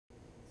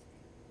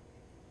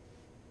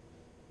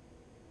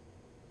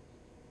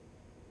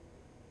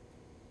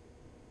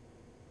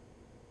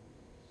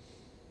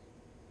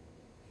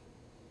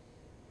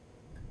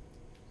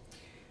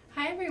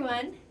Hi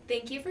everyone,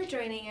 thank you for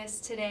joining us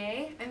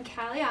today. I'm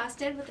Callie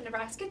Austin with the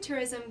Nebraska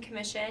Tourism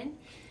Commission.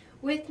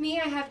 With me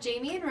I have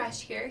Jamie and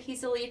Rush here.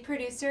 He's the lead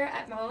producer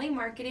at Molly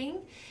Marketing,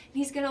 and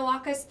he's going to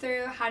walk us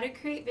through how to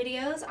create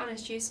videos on a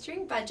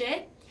shoestring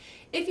budget.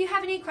 If you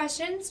have any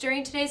questions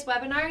during today's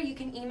webinar, you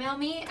can email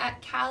me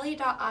at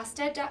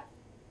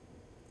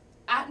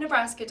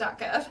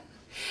callie.osted@nebraska.gov.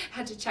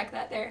 Had to check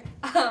that there.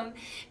 But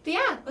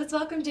yeah, let's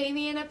welcome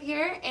Jamie in up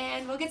here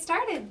and we'll get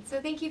started.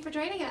 So thank you for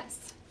joining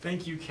us.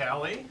 Thank you,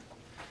 Callie.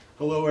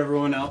 Hello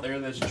everyone out there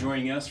that's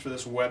joining us for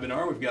this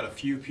webinar. We've got a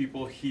few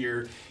people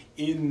here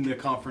in the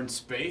conference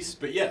space,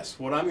 but yes,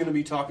 what I'm going to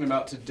be talking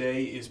about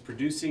today is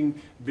producing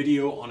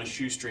video on a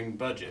shoestring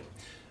budget.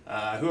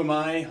 Who am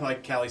I?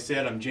 Like Callie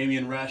said, I'm Jamie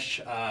and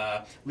Rush,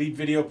 lead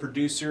video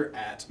producer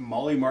at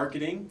Molly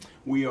Marketing.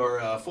 We are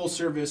a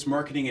full-service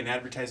marketing and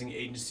advertising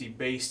agency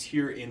based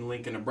here in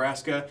Lincoln,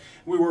 Nebraska.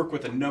 We work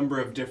with a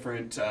number of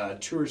different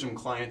tourism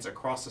clients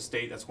across the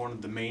state. That's one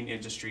of the main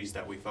industries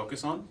that we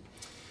focus on.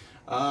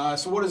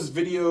 So what does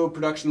video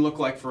production look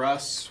like for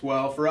us?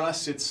 Well, for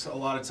us, it's a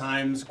lot of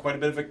times quite a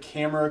bit of a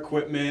camera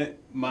equipment,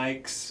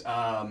 mics,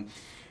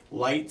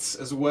 lights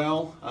as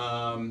well.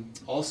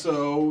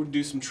 Also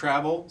do some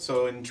travel.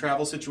 So in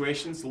travel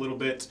situations, a little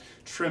bit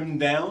trimmed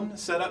down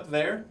setup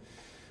there.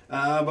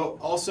 But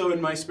also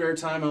in my spare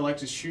time, I like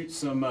to shoot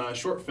some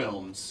short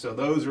films. So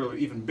those are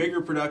even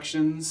bigger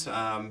productions.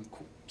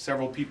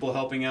 Several people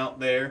helping out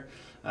there.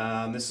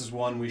 This is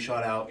one we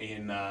shot out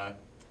in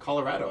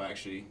Colorado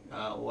actually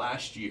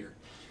last year.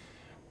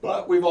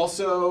 But we've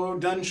also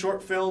done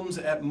short films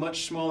at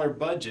much smaller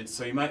budgets.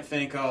 So you might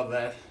think, oh,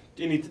 that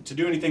to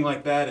do anything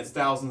like that, it's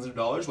thousands of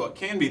dollars. Well, it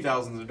can be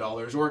thousands of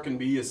dollars, or it can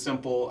be as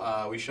simple.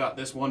 We shot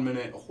this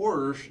 1-minute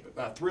horror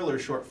thriller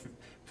short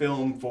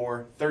film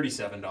for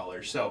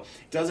 $37. So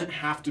it doesn't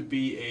have to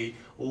be a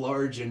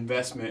large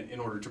investment in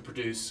order to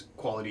produce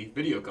quality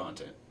video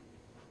content.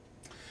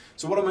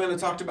 So what am I going to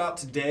talk about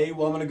today?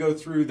 Well, I'm going to go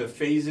through the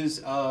phases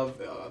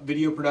of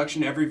video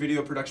production. Every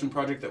video production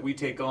project that we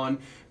take on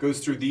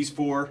goes through these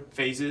 4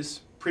 phases: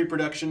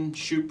 pre-production,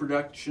 shoot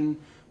production,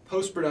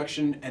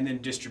 post-production, and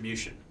then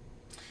distribution.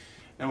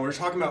 Now we're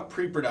talking about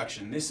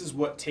pre-production. This is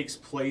what takes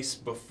place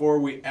before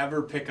we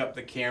ever pick up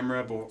the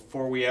camera,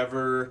 before we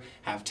ever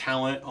have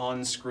talent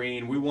on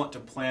screen. We want to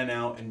plan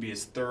out and be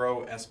as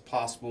thorough as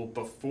possible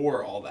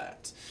before all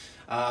that.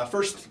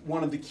 First,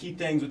 one of the key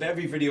things with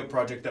every video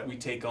project that we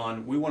take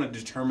on, we want to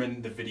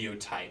determine the video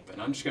type. And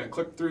I'm just going to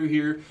click through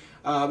here.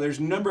 There's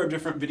a number of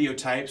different video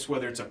types,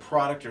 whether it's a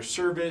product or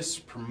service,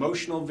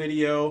 promotional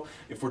video,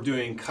 if we're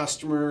doing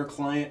customer,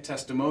 client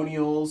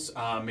testimonials,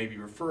 maybe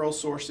referral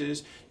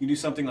sources. You can do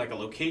something like a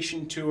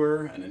location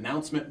tour, an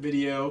announcement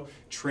video,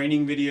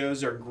 training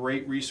videos are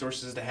great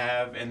resources to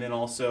have, and then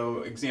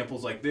also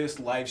examples like this,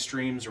 live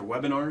streams or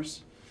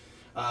webinars.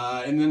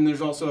 And then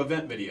there's also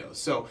event videos.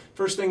 So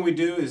first thing we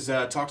do is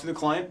talk to the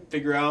client,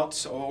 figure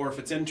out, or if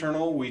it's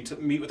internal, we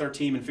meet with our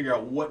team and figure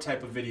out what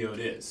type of video it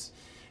is.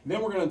 And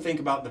then we're going to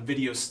think about the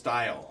video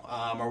style.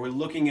 Are we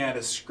looking at a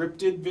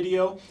scripted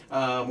video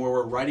where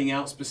we're writing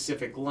out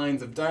specific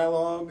lines of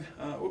dialogue?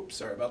 Oops,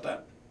 sorry about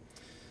that.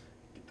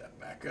 Get that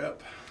back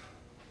up.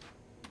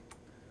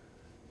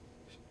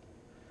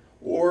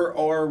 Or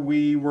are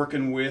we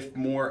working with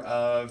more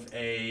of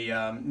a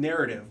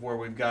narrative where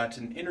we've got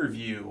an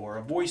interview or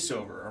a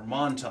voiceover or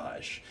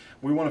montage?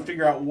 We want to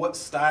figure out what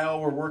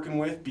style we're working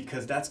with,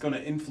 because that's going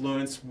to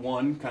influence,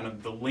 one, kind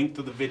of the length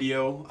of the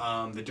video,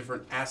 the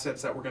different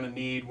assets that we're going to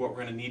need, what we're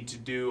going to need to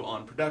do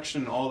on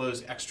production, all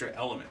those extra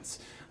elements.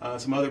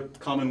 Some other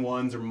common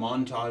ones are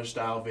montage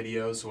style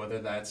videos, so whether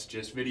that's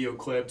just video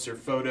clips or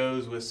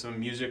photos with some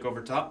music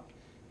over top,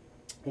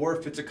 or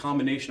if it's a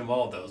combination of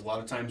all of those. A lot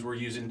of times we're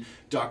using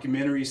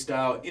documentary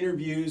style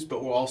interviews,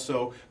 but we'll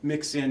also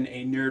mix in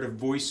a narrative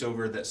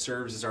voiceover that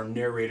serves as our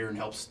narrator and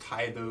helps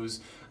tie those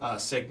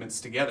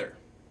segments together.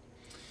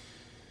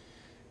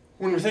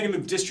 When we're thinking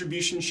of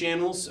distribution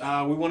channels,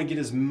 we want to get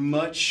as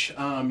much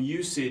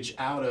usage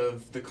out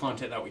of the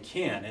content that we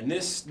can. And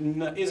this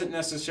isn't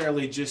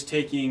necessarily just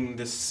taking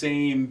the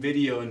same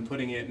video and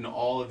putting it in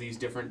all of these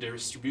different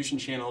distribution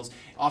channels.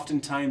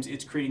 Oftentimes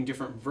it's creating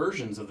different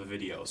versions of the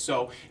video.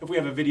 So if we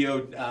have a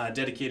video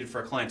dedicated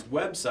for a client's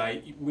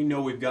website, we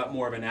know we've got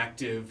more of an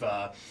active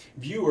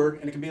viewer,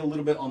 and it can be a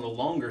little bit on the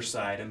longer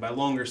side. And by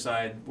longer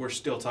side, we're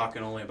still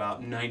talking only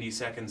about 90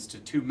 seconds to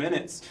 2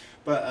 minutes.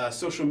 But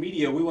social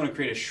media, we want to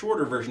create a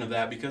shorter version of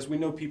that, because we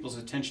know people's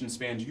attention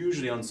spans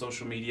usually on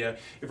social media,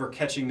 if we're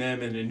catching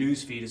them in a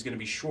news feed, is going to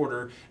be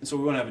shorter. And so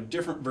we want to have a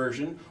different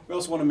version. We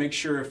also want to make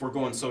sure, if we're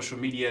going social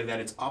media, that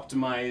it's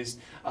optimized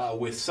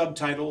with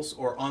subtitles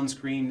or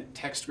on-screen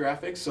text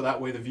graphics, so that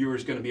way the viewer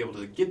is going to be able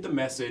to get the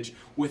message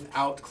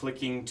without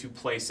clicking to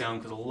play sound,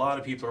 because a lot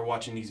of people are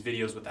watching these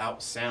videos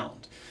without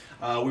sound.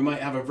 We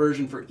might have a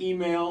version for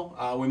email,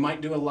 we might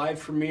do a live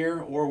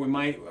premiere, or we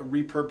might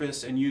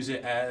repurpose and use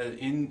it as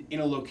in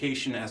a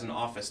location as an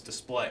office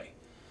display.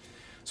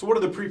 So what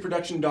are the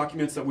pre-production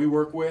documents that we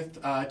work with?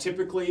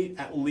 Typically,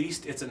 at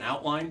least it's an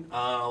outline.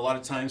 A lot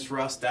of times for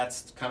us,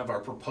 that's kind of our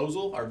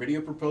proposal. Our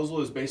video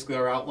proposal is basically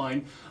our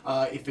outline.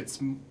 If it's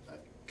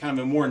kind of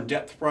a more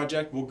in-depth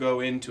project, we'll go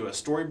into a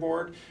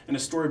storyboard, and a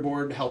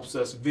storyboard helps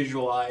us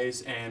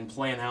visualize and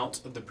plan out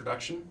the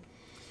production.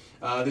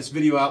 This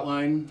video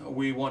outline,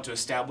 we want to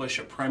establish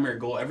a primary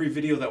goal. Every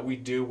video that we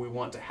do, we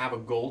want to have a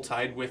goal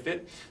tied with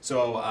it.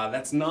 So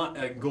that's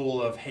not a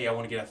goal of, hey, I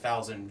want to get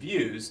 1,000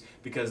 views,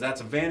 because that's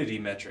a vanity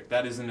metric.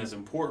 That isn't as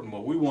important.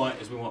 What we want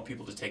is we want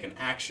people to take an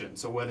action.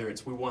 So whether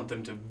it's we want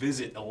them to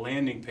visit a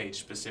landing page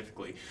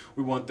specifically,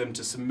 we want them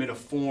to submit a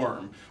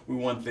form, we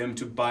want them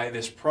to buy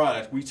this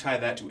product, we tie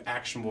that to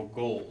actionable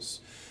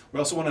goals. We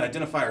also want to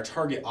identify our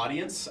target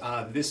audience.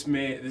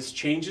 This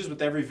changes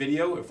with every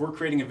video. If we're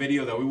creating a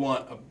video that we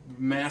want a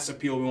mass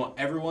appeal, we want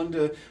everyone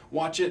to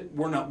watch it,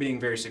 we're not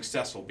being very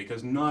successful,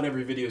 because not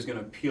every video is going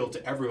to appeal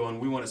to everyone.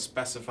 We want to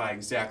specify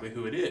exactly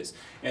who it is.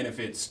 And if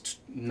it's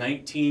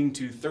 19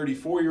 to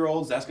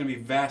 34-year-olds, that's going to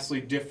be vastly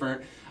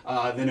different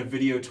than a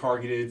video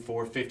targeted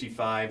for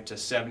 55 to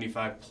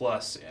 75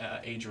 plus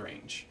age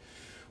range.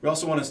 We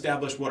also want to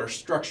establish what our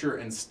structure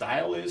and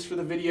style is for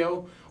the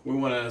video. We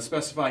want to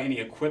specify any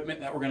equipment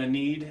that we're going to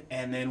need,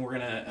 and then we're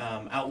going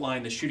to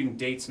outline the shooting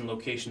dates and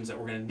locations that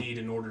we're going to need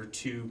in order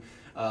to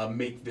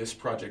make this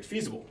project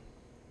feasible.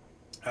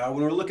 When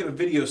we're looking at a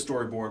video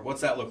storyboard,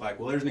 what's that look like?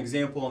 Well, there's an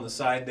example on the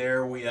side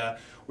there.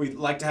 We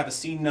like to have a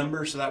scene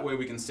number, so that way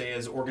we can stay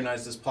as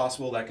organized as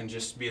possible. That can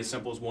just be as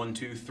simple as 1,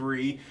 2,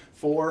 3,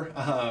 4.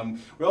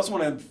 We also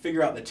want to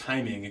figure out the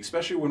timing,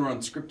 especially when we're on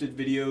scripted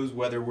videos,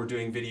 whether we're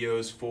doing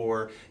videos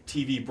for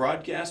TV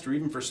broadcast or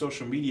even for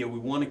social media. We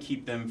want to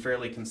keep them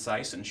fairly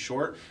concise and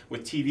short.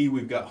 With TV,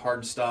 we've got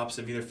hard stops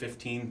of either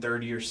 15,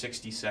 30, or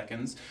 60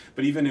 seconds.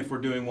 But even if we're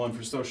doing one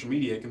for social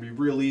media, it can be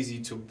real easy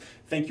to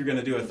think you're going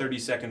to do a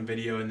 30-second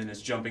video and then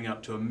it's jumping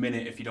up to a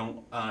minute if you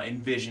don't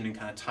envision and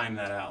kind of time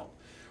that out.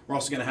 We're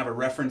also going to have a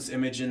reference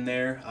image in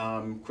there.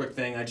 Quick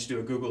thing, I just do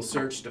a Google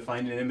search to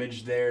find an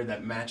image there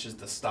that matches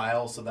the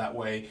style, so that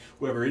way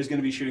whoever is going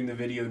to be shooting the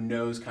video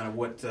knows kind of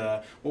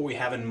what we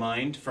have in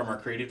mind from our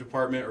creative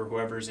department or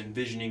whoever's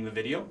envisioning the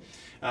video.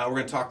 We're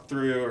going to talk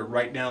through or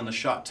write down the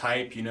shot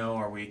type. You know,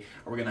 are we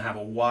going to have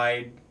a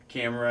wide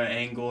camera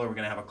angle? Are we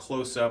going to have a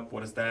close-up?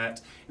 What is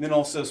that? And then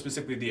also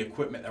specifically the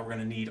equipment that we're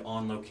going to need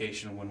on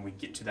location when we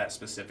get to that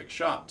specific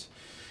shot.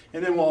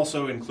 And then we'll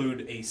also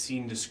include a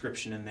scene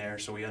description in there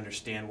so we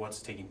understand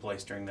what's taking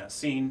place during that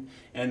scene.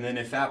 And then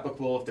if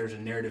applicable, if there's a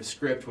narrative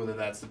script, whether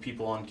that's the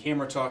people on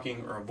camera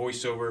talking or a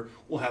voiceover,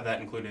 we'll have that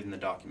included in the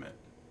document.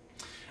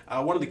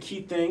 One of the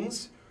key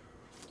things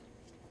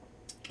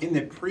in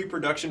the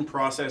pre-production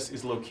process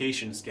is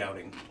location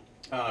scouting.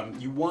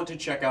 You want to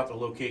check out the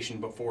location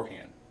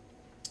beforehand.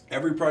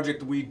 Every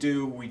project we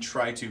do, we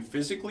try to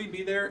physically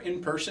be there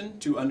in person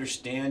to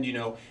understand, you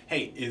know,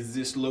 hey, is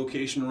this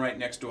location right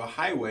next to a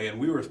highway? And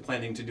we were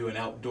planning to do an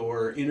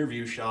outdoor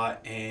interview shot,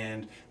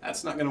 and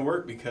that's not going to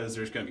work because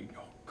there's going to be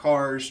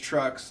cars,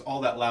 trucks, all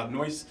that loud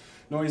noise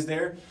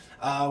there.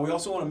 We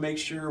also want to make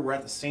sure we're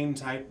at the same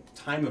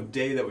time of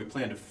day that we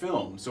plan to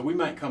film. So we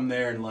might come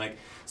there and like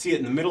see it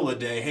in the middle of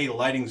the day. Hey, the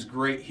lighting's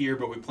great here,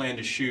 but we plan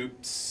to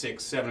shoot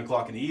 6, 7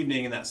 o'clock in the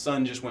evening, and that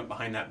sun just went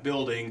behind that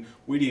building.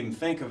 We didn't even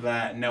think of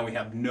that, and now we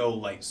have no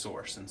light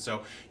source. And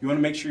so you want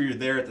to make sure you're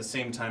there at the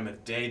same time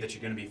of day that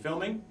you're going to be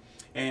filming.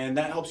 And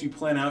that helps you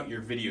plan out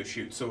your video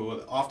shoot.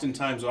 So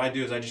oftentimes what I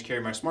do is I just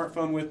carry my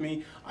smartphone with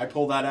me, I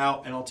pull that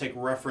out, and I'll take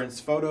reference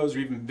photos or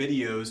even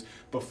videos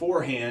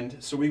beforehand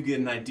so we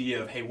get an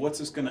idea of, hey, what's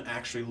this going to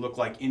actually look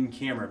like in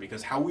camera?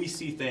 Because how we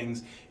see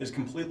things is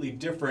completely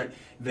different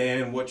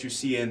than what you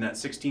see in that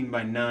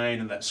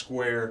 16:9 and that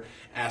square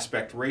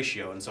aspect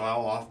ratio. And so I'll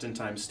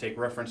oftentimes take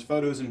reference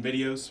photos and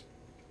videos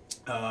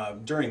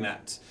during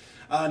that.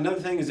 Another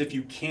thing is if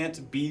you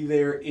can't be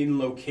there in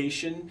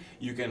location,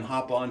 you can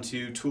hop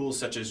onto tools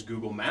such as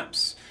Google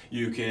Maps.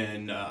 You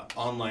can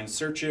online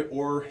search it,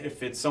 or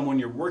if it's someone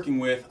you're working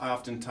with, I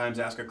oftentimes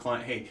ask a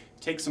client, hey,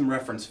 take some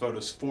reference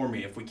photos for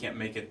me if we can't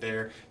make it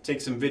there. Take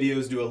some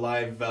videos, do a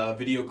live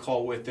video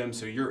call with them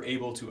so you're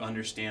able to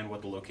understand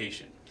what the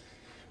location.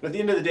 But at the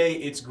end of the day,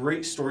 it's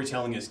great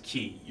storytelling is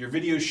key. Your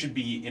videos should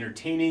be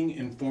entertaining,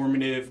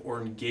 informative,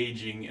 or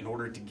engaging in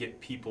order to get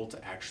people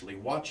to actually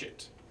watch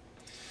it.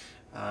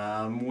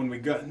 When we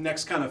go,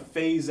 next kind of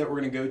phase that we're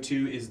going to go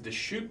to is the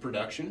shoot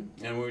production.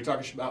 And when we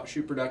talk about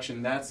shoot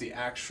production, that's the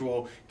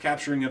actual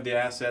capturing of the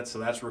assets. So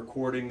that's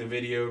recording the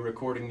video,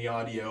 recording the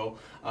audio,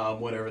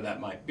 whatever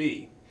that might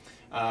be.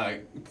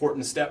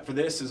 Important step for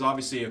this is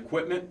obviously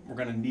equipment. We're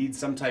going to need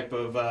some type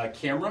of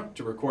camera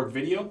to record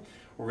video.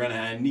 We're going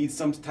to need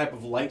some type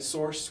of light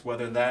source,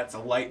 whether that's a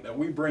light that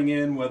we bring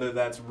in, whether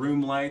that's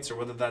room lights, or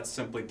whether that's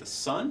simply the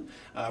sun.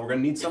 We're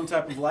going to need some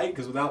type of light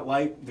because without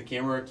light, the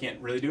camera can't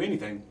really do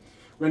anything.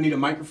 We're going to need a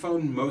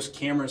microphone. Most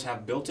cameras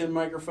have built-in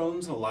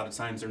microphones. A lot of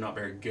times they're not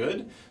very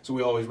good, so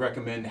we always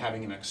recommend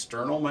having an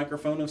external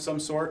microphone of some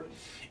sort.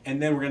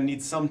 And then we're going to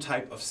need some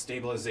type of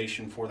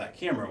stabilization for that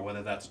camera,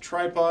 whether that's a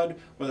tripod,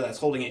 whether that's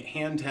holding it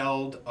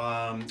handheld,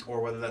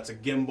 or whether that's a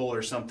gimbal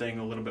or something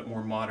a little bit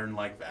more modern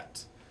like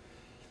that.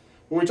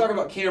 When we talk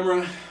about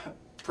camera,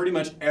 pretty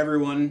much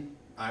everyone,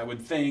 I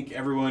would think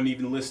everyone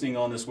even listening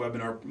on this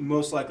webinar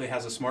most likely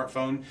has a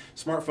smartphone.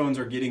 Smartphones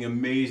are getting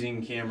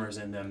amazing cameras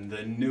in them.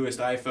 The newest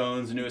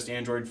iPhones, the newest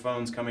Android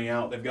phones coming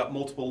out, they've got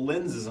multiple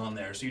lenses on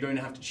there, so you don't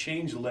even have to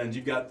change the lens.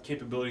 You've got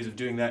capabilities of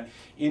doing that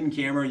in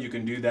camera. You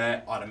can do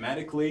that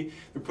automatically.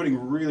 They're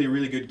putting really,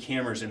 really good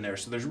cameras in there,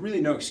 so there's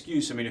really no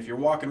excuse. I mean, if you're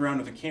walking around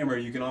with a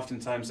camera, you can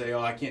oftentimes say,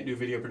 oh, I can't do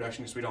video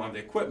production because we don't have the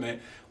equipment.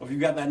 Well, if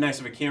you've got that nice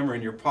of a camera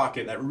in your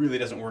pocket, that really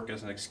doesn't work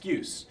as an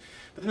excuse.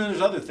 But then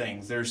there's other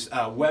things. There's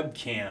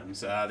webcams.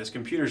 This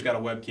computer's got a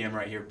webcam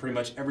right here. Pretty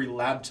much every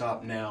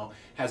laptop now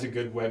has a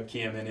good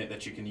webcam in it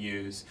that you can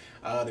use.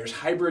 There's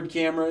hybrid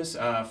cameras,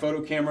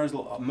 photo cameras.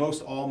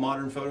 Most all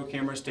modern photo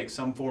cameras take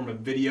some form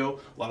of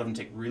video. A lot of them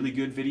take really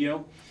good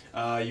video.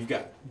 You've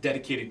got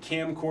dedicated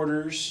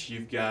camcorders.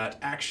 You've got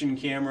action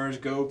cameras,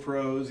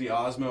 GoPros, the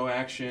Osmo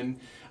Action.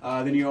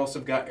 Then you also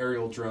have got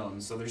aerial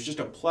drones. So there's just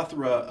a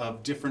plethora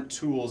of different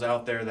tools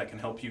out there that can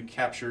help you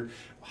capture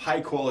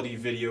high quality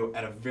video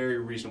at a very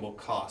reasonable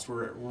cost.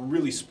 We're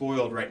really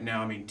spoiled right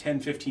now. I mean, 10,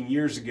 15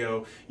 years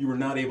ago, you were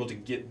not able to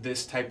get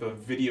this type of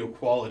video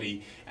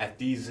quality at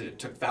these. It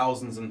took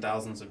thousands and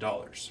thousands of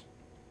dollars.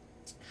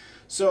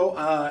 So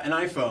an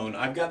iPhone,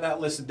 I've got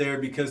that listed there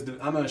because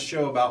I'm going to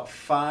show about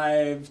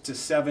 5 to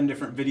 7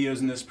 different videos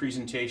in this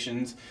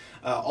presentation.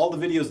 All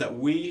the videos that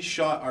we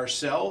shot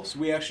ourselves,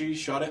 we actually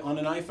shot it on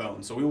an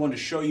iPhone. So we wanted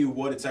to show you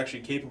what it's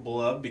actually capable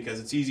of,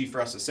 because it's easy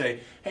for us to say,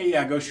 hey,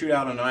 yeah, go shoot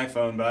out on an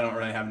iPhone, but I don't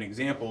really have any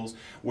examples.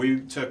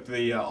 We took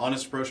the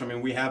honest approach. I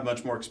mean, we have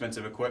much more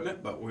expensive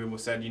equipment, but we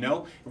said, you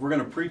know, if we're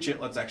going to preach it,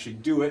 let's actually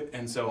do it.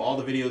 And so all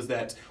the videos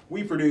that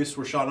we produced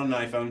were shot on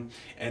an iPhone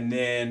and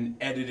then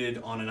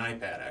edited on an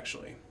iPad,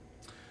 actually.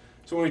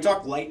 So when we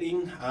talk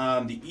lighting,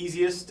 the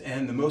easiest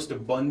and the most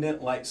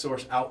abundant light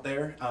source out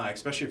there,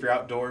 especially if you're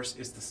outdoors,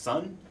 is the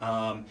sun.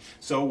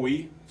 So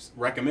we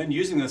recommend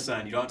using the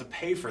sun. You don't have to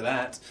pay for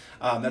that.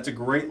 That's a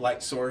great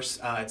light source.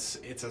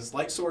 It's a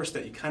light source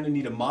that you kind of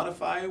need to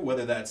modify,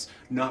 whether that's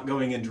not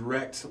going in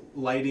direct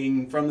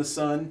lighting from the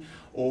sun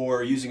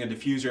or using a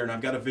diffuser, and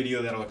I've got a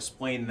video that'll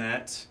explain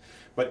that.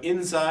 But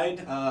inside,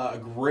 a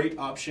great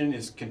option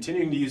is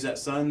continuing to use that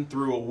sun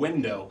through a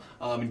window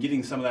and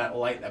getting some of that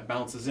light that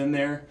bounces in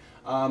there,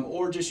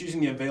 or just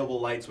using the available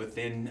lights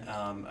within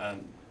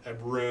a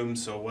room.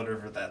 So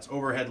whatever that's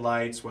overhead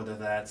lights, whether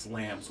that's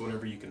lamps,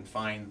 whatever you can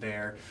find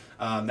there.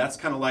 That's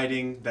kind of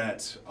lighting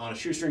that on a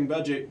shoestring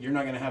budget, you're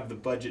not going to have the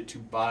budget to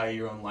buy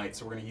your own lights,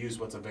 so we're going to use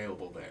what's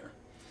available there.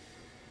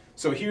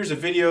 So here's a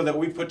video that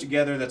we put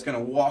together that's going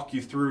to walk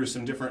you through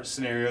some different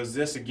scenarios.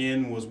 This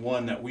again was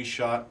one that we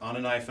shot on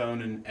an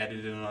iPhone and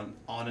edited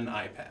on an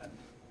iPad.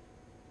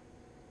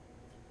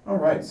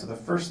 Alright, so the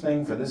first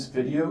thing for this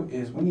video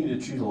is we need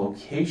to choose a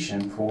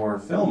location for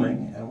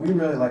filming, and we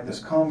really like this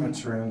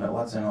conference room that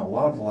lets in a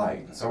lot of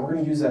light. So we're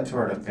going to use that to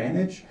our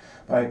advantage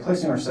by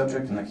placing our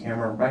subject and the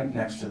camera right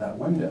next to that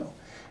window.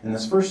 In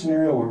this first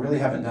scenario, we really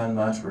haven't done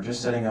much. We're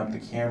just setting up the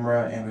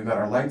camera and we've got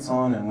our lights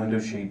on and window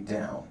shade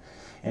down.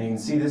 And you can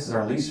see this is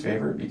our least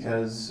favorite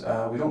because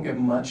we don't get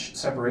much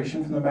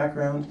separation from the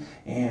background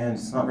and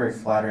it's not very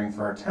flattering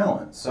for our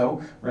talent.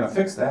 So we're going to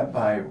fix that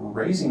by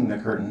raising the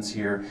curtains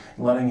here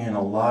and letting in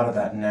a lot of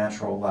that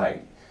natural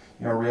light.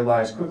 You know,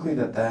 realize quickly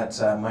that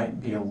that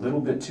might be a little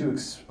bit too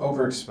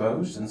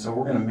overexposed, and so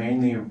we're going to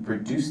mainly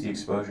reduce the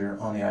exposure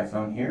on the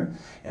iPhone here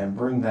and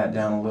bring that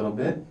down a little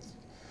bit.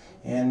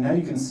 And now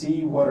you can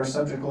see what our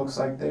subject looks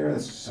like there.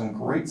 There's some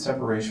great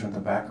separation with the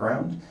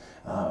background.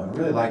 I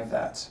really like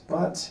that,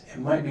 but it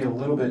might be a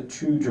little bit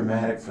too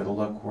dramatic for the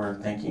look we're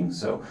thinking,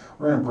 so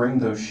we're going to bring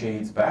those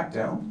shades back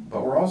down,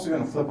 but we're also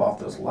going to flip off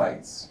those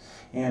lights.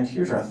 And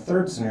here's our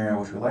third scenario,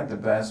 which we like the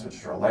best, which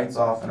is our lights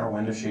off and our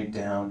window shade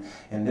down,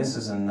 and this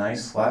is a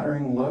nice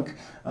flattering look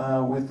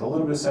with a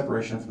little bit of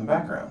separation from the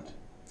background.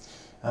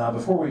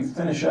 Before we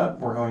finish up,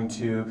 we're going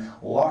to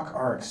lock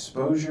our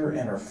exposure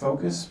and our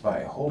focus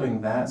by holding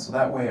that, so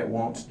that way it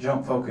won't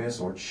jump focus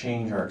or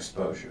change our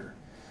exposure.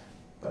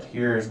 But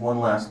here's one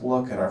last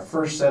look at our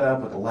first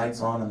setup with the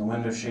lights on and the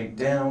window shade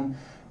down.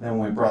 Then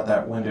we brought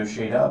that window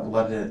shade up,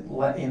 let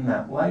in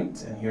that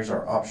light, and here's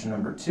our option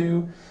number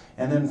 2.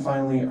 And then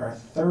finally, our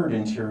third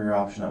interior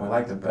option that we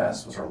like the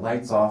best was our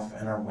lights off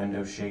and our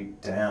window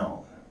shade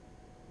down.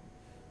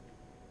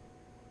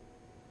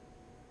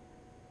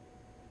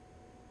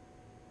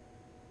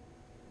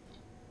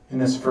 In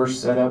this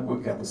first setup,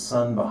 we've got the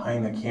sun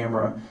behind the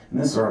camera, and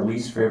this is our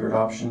least favorite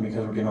option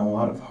because we're getting a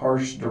lot of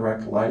harsh,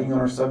 direct lighting on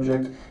our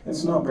subject.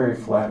 It's not very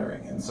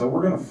flattering, and so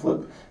we're going to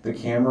flip the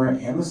camera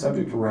and the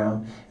subject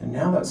around, and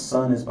now that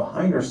sun is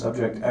behind our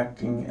subject,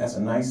 acting as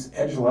a nice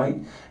edge light,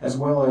 as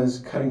well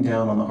as cutting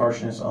down on the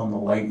harshness on the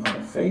light on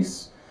the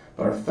face.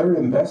 But our third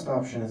and best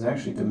option is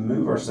actually to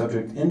move our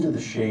subject into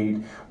the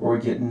shade where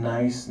we get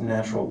nice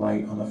natural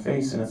light on the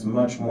face, and it's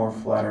much more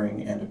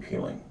flattering and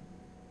appealing.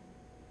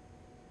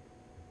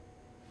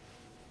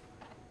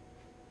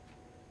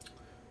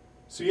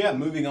 So yeah,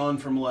 moving on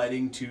from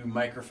lighting to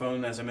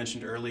microphone, as I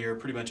mentioned earlier,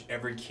 pretty much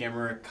every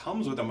camera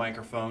comes with a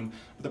microphone,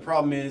 but the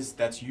problem is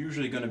that's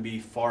usually going to be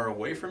far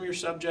away from your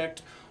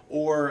subject,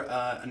 or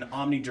an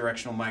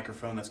omnidirectional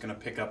microphone that's going to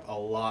pick up a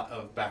lot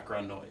of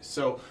background noise.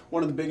 So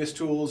one of the biggest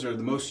tools, or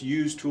the most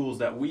used tools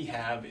that we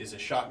have, is a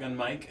shotgun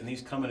mic, and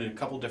these come in a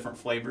couple different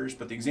flavors,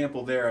 but the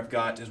example there I've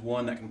got is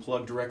one that can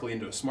plug directly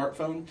into a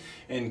smartphone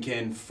and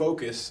can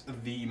focus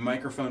the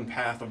microphone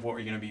path of what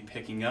you're going to be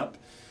picking up.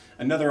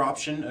 Another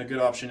option, a good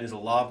option, is a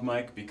lav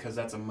mic, because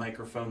that's a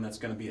microphone that's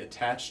going to be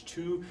attached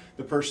to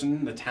the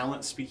person, the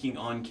talent speaking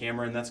on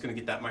camera, and that's going to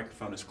get that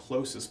microphone as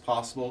close as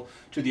possible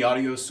to the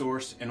audio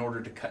source in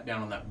order to cut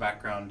down on that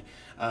background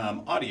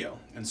audio.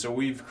 And so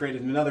we've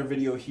created another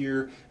video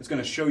here that's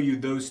going to show you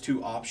those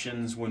two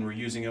options when we're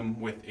using them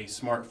with a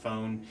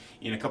smartphone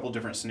in a couple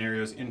different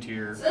scenarios,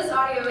 interior. So this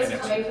audio is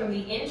coming from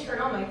the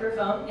internal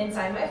microphone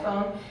inside my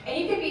phone, and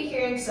you could be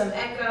hearing some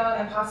echo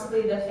and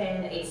possibly the fan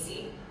and the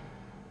AC.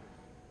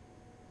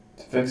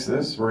 To fix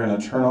this, we're going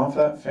to turn off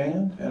that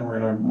fan and we're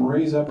going to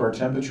raise up our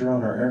temperature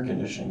on our air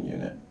conditioning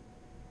unit.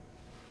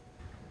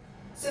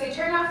 So we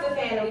turned off the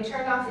fan and we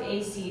turned off the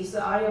AC, so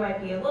the audio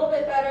might be a little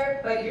bit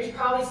better, but you're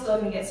probably still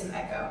going to get some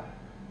echo.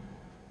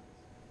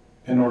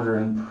 In order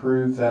to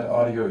improve that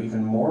audio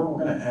even more,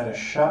 we're going to add a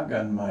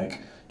shotgun mic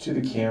to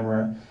the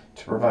camera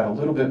to provide a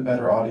little bit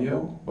better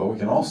audio, but we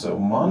can also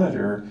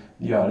monitor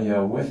the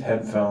audio with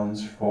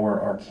headphones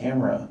for our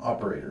camera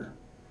operator.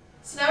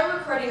 So now we're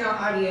recording our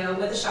audio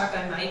with a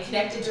shotgun mic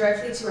connected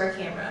directly to our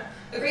camera.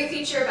 A great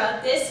feature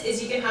about this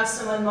is you can have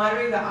someone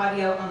monitoring the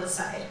audio on the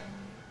side.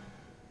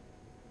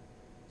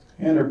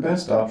 And our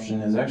best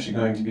option is actually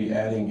going to be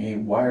adding a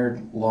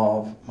wired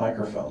lav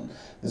microphone.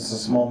 This is a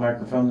small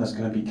microphone that's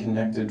going to be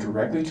connected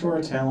directly to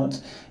our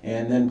talent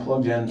and then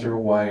plugged in through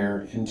a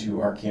wire into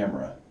our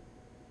camera.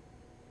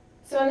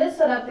 So in this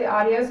setup, the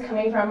audio is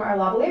coming from our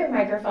lavalier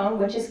microphone,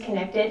 which is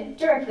connected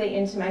directly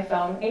into my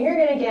phone. And you're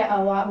going to get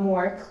a lot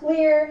more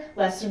clear,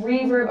 less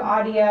reverb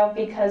audio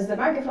because the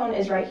microphone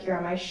is right here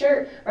on my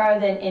shirt rather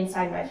than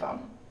inside my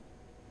phone.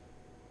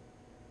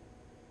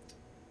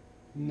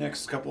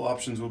 Next couple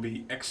options will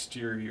be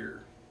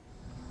exterior.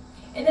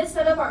 In this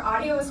setup, our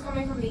audio is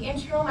coming from the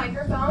internal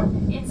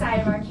microphone inside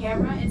of our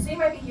camera, and so you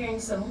might be hearing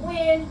some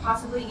wind,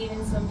 possibly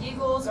even some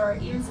beagles or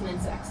even some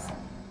insects.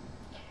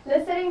 In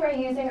this setting, we're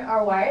using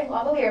our wired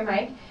lavalier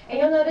mic, and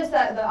you'll notice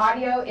that the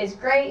audio is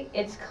great,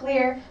 it's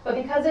clear, but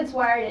because it's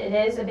wired, it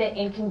is a bit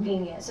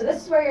inconvenient. So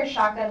this is where your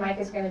shotgun mic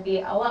is going to be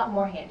a lot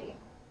more handy.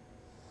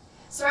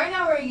 So right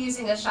now we're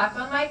using a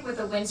shotgun mic with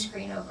a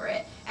windscreen over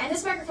it. And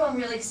this microphone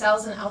really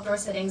excels in outdoor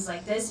settings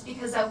like this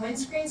because that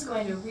windscreen is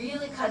going to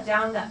really cut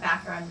down that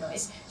background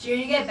noise. So you're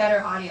going to get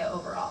better audio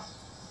overall.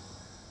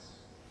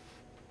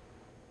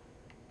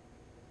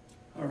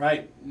 All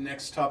right,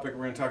 next topic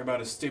we're going to talk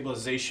about is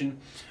stabilization.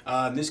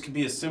 This could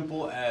be as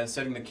simple as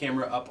setting the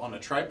camera up on a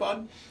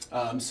tripod,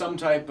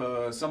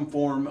 some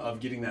form of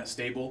getting that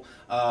stable.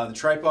 The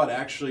tripod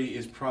actually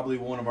is probably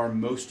one of our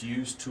most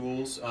used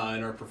tools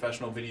in our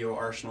professional video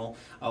arsenal.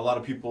 A lot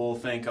of people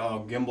think,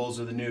 oh, gimbals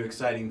are the new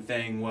exciting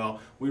thing. Well,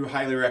 we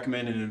highly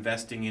recommend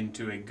investing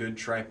into a good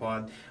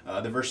tripod.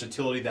 The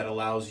versatility that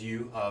allows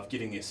you of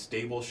getting a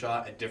stable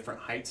shot at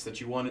different heights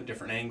that you want at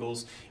different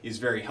angles is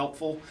very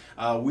helpful.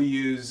 We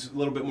use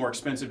a little bit more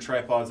expensive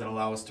tripods that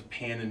allow us to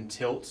pan and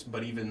tilt,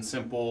 but even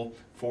simple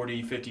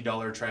 $40,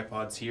 $50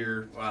 tripods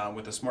here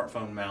with a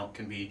smartphone mount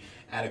can be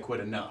adequate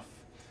enough.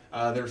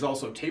 There's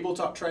also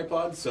tabletop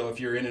tripods, so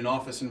if you're in an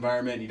office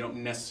environment and you don't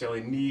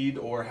necessarily need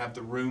or have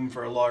the room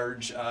for a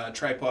large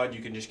tripod,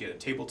 you can just get a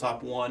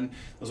tabletop one.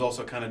 Those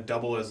also kind of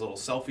double as little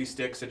selfie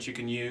sticks that you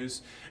can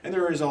use. And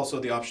there is also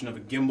the option of a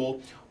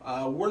gimbal.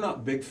 We're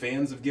not big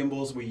fans of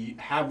gimbals. We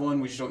have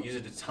one, we just don't use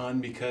it a ton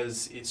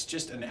because it's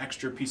just an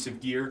extra piece of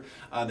gear.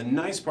 The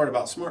nice part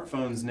about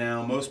smartphones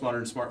now, most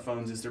modern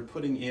smartphones, is they're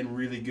putting in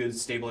really good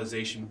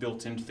stabilization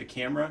built into the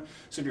camera.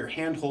 So if you're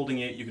hand holding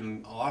it, you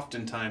can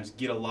oftentimes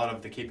get a lot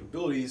of the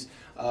capabilities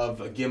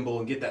of a gimbal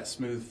and get that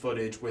smooth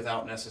footage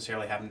without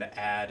necessarily having to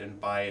add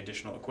and buy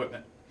additional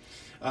equipment.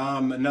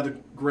 Another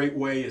great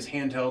way is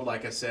handheld,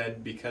 like I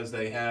said, because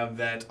they have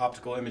that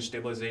optical image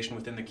stabilization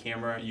within the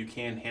camera. You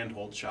can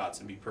handhold shots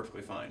and be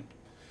perfectly fine.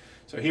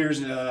 So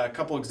here's a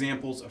couple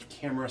examples of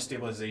camera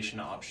stabilization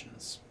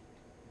options.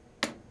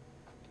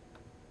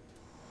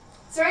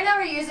 So right now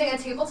we're using a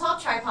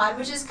tabletop tripod,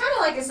 which is kind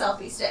of like a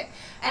selfie stick.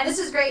 And this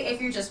is great if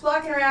you're just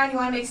walking around, you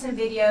want to make some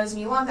videos, and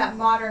you want that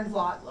modern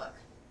vlog look.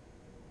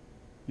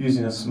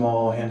 Using a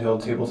small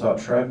handheld tabletop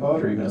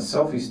tripod or even a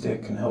selfie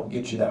stick can help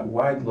get you that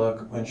wide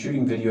look when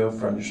shooting video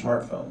from your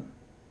smartphone.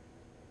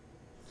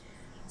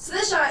 So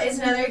this shot is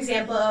another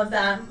example of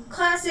that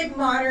classic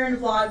modern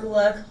vlog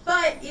look,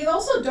 but you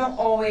also don't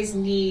always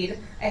need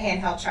a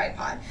handheld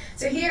tripod.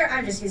 So here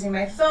I'm just using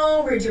my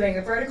phone, we're doing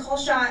a vertical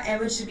shot,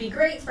 and which would be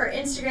great for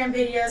Instagram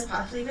videos,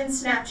 possibly even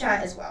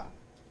Snapchat as well.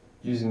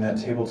 Using that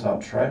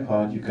tabletop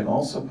tripod, you can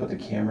also put the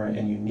camera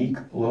in unique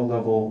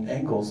low-level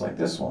angles like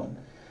this one.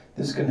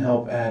 This can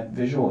help add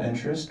visual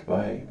interest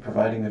by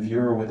providing the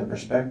viewer with a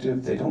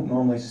perspective they don't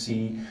normally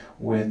see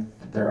with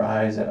their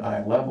eyes at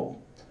eye level.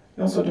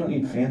 You also don't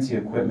need fancy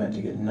equipment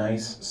to get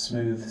nice,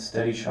 smooth,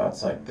 steady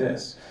shots like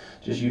this.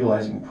 Just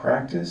utilizing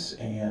practice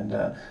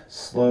and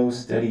slow,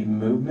 steady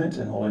movement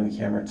and holding the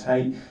camera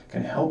tight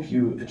can help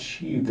you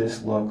achieve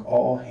this look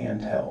all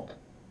handheld.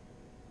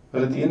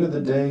 But at the end of the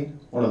day,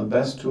 one of the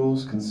best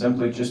tools can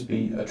simply just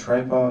be a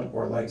tripod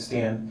or light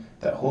stand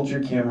that holds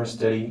your camera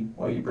steady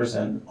while you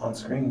present on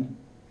screen.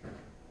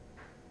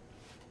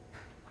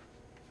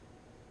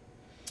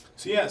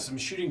 So yeah, some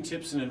shooting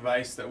tips and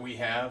advice that we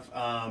have.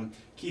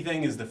 Key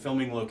thing is the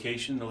filming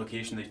location, the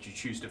location that you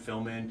choose to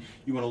film in.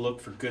 You want to look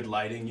for good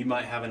lighting. You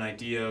might have an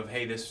idea of,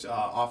 hey, this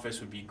office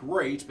would be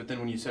great, but then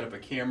when you set up a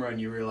camera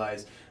and you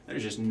realize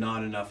there's just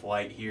not enough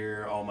light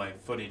here, all my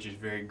footage is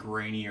very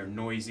grainy or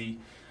noisy.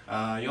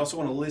 You also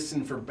want to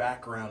listen for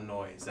background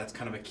noise. That's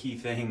kind of a key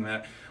thing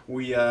that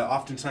we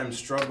oftentimes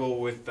struggle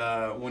with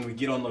when we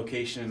get on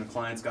location and the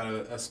client's got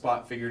a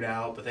spot figured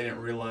out, but they didn't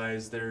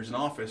realize there's an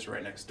office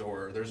right next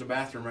door, or there's a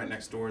bathroom right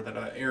next door that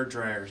an air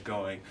dryer is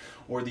going,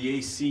 or the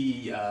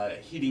AC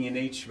heating and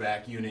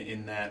HVAC unit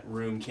in that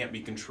room can't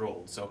be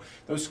controlled. So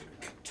those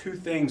two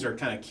things are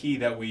kind of key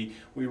that we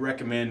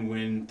recommend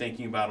when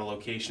thinking about a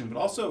location, but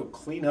also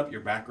clean up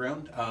your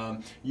background.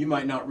 You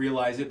might not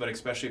realize it, but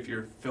especially if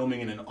you're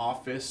filming in an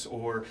office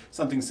or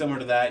something similar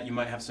to that, you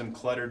might have some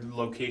cluttered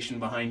location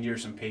behind you or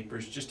some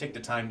papers. Just take the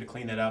time to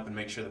clean it up and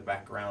make sure the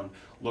background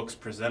looks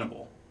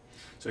presentable.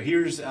 So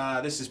here's,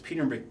 this is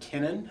Peter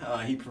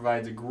McKinnon. He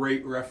provides a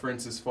great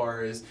reference as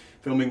far as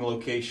filming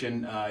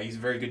location. He's a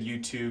very good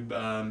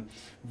YouTube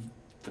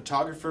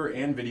photographer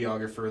and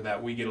videographer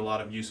that we get a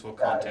lot of useful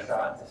content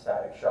from.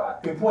 Static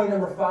shot. Okay, point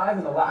number 5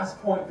 and the last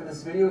point for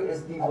this video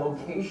is the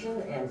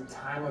location and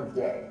time of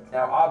day.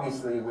 Now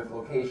obviously with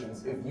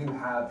locations, if you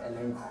have an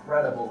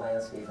incredible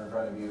landscape in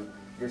front of you,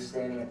 you're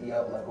standing at the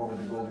outlook over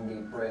the Golden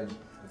Gate Bridge,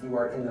 if you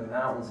are in the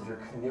mountains, if you're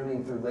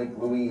canoeing through Lake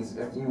Louise,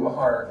 if you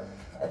are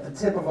at the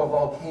tip of a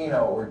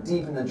volcano or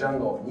deep in the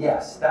jungle,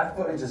 yes, that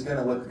footage is going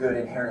to look good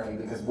inherently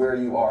because where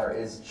you are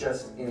is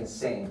just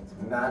insane. It's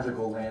a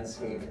magical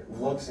landscape. It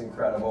looks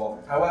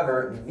incredible.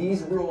 However,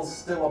 these rules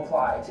still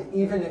apply to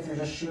even if you're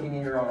just shooting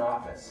in your own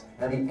office.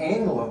 Now, the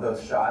angle of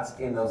those shots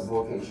in those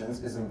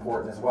locations is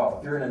important as well.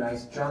 If you're in a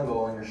nice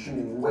jungle and you're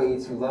shooting way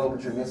too low,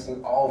 but you're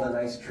missing all the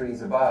nice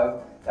trees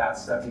above,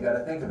 that's stuff you got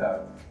to think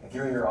about. If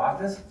you're in your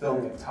office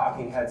filming a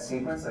talking head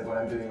sequence like what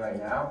I'm doing right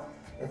now,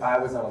 if I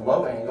was on a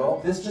low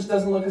angle, this just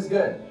doesn't look as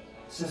good.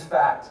 It's just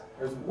fact.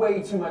 There's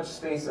way too much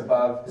space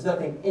above. There's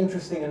nothing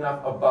interesting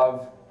enough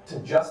above to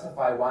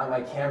justify why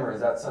my camera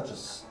is at such a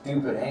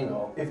stupid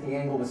angle. If the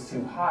angle was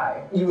too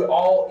high, you would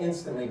all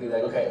instantly be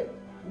like, okay,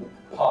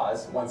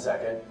 pause, 1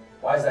 second.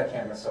 Why is that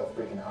camera so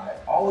freaking high?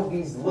 All of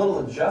these little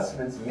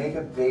adjustments make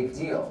a big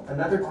deal.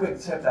 Another quick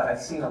tip that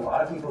I've seen a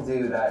lot of people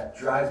do that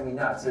drives me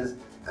nuts is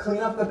clean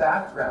up the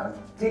background.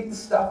 Take the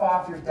stuff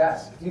off your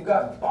desk. If you've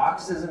got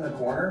boxes in the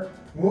corner,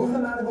 move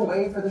them out of the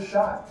way for the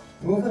shot.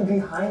 Move them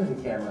behind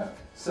the camera.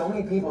 So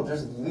many people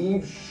just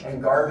leave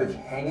and garbage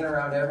hanging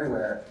around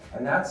everywhere,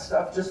 and that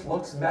stuff just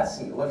looks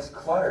messy, it looks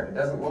cluttered. It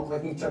doesn't look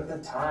like you took the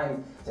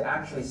time to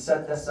actually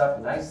set this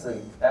up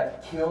nicely.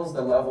 That kills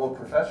the level of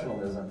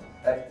professionalism.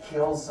 That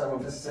kills some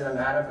of the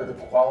cinematic or the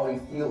quality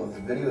feel of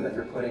the video that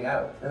you're putting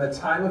out. And the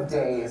time of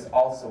day is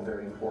also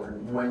very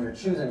important when you're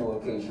choosing a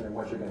location and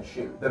what you're going to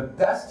shoot. The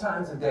best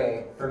times of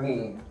day, for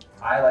me,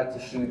 I like to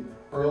shoot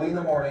early in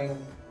the morning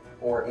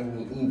or in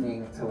the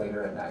evening to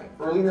later at night.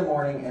 Early in the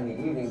morning and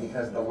the evening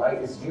because the light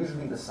is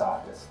usually the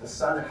softest. The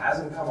sun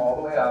hasn't come all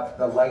the way up,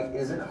 the light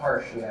isn't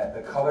harsh yet,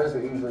 the colors are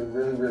usually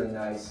really, really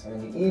nice, and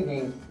in the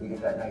evening you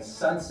get that nice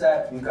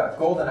sunset. You've got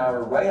golden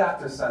hour right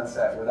after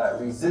sunset where that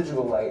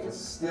residual light is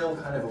still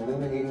kind of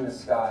illuminating the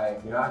sky.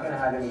 You're not going to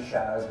have any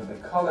shadows, but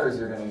the colors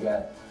you're going to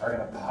get are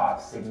going to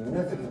pop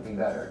significantly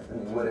better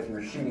than they would if you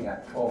were shooting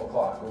at 12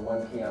 o'clock or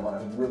 1 p.m. on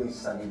a really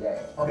sunny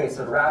day. Okay,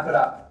 so to wrap it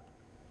up,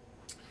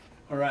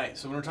 all right,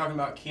 so when we're talking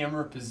about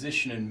camera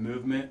position and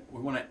movement,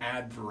 we want to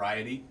add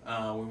variety.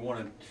 We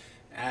want to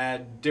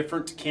add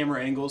different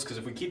camera angles because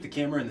if we keep the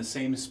camera in the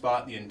same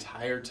spot the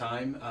entire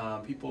time,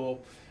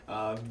 people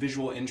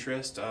visual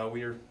interest.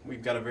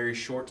 We've got a very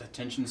short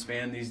attention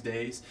span these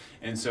days,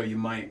 and so you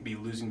might be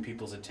losing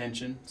people's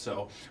attention.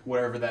 So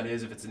whatever that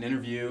is, if it's an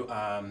interview,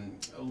 a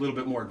little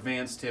bit more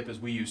advanced tip is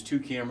we use 2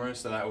 cameras,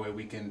 so that way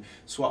we can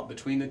swap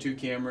between the 2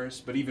 cameras.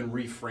 But even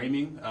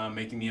reframing,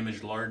 making the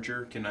image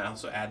larger, can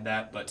also add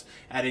that. But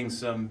adding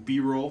some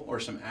B-roll or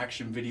some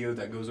action video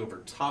that goes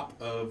over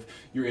top of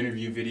your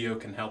interview video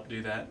can help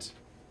do that.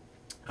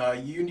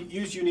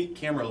 Use unique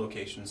camera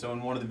locations. So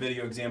in one of the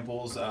video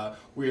examples,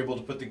 we were able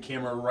to put the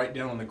camera right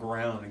down on the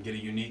ground and get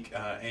a unique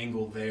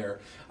angle there.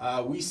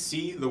 We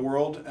see the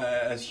world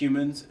as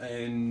humans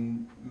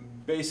and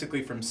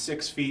basically from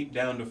 6 feet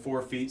down to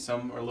 4 feet.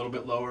 Some are a little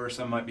bit lower,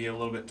 some might be a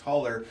little bit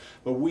taller,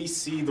 but we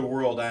see the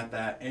world at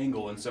that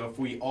angle. And so if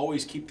we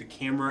always keep the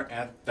camera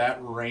at that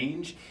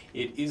range,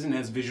 it isn't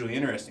as visually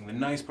interesting. The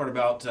nice part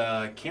about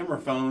camera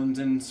phones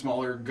and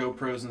smaller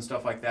GoPros and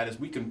stuff like that is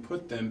we can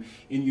put them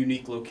in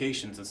unique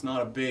locations. It's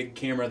not a big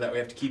camera that we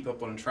have to keep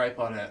up on a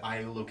tripod at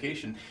either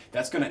location.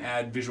 That's going to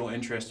add visual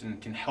interest and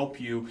can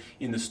help you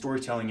in the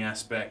storytelling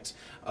aspect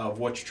of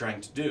what you're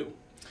trying to do.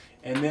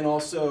 And then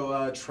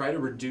also try to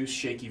reduce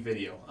shaky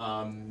video.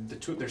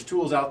 There's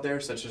tools out there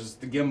such as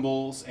the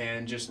gimbals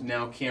and just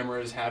now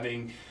cameras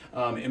having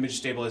image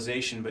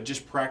stabilization, but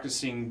just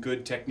practicing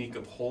good technique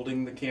of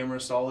holding the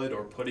camera solid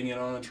or putting it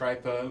on a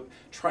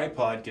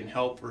tripod can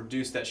help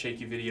reduce that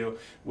shaky video,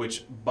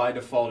 which by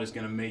default is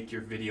going to make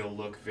your video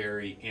look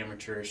very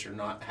amateurish or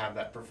not have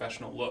that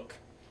professional look.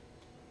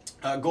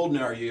 Golden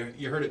hour,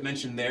 you heard it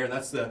mentioned there.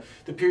 That's the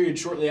period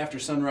shortly after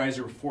sunrise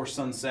or before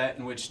sunset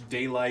in which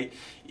daylight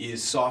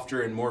is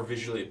softer and more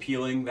visually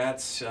appealing.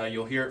 That's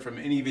you'll hear it from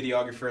any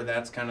videographer.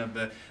 That's kind of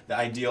the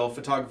ideal.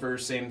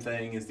 Photographers, same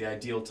thing, is the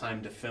ideal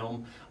time to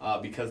film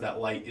because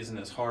that light isn't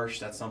as harsh.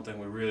 That's something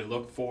we really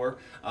look for.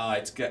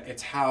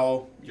 It's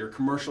how your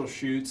commercial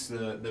shoots,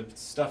 the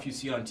stuff you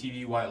see on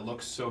TV, why it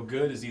looks so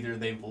good is either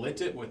they've lit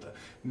it with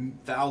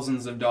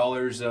thousands of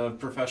dollars of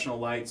professional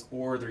lights,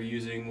 or they're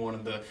using one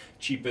of the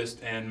cheapest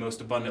and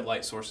most abundant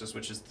light sources,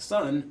 which is the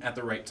sun, at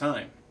the right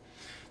time.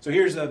 So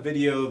here's a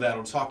video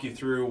that'll talk you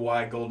through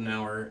why golden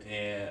hour,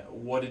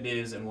 what it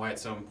is and why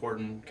it's so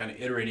important, kind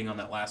of iterating on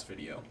that last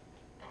video.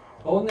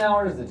 Golden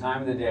hour is the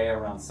time of the day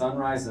around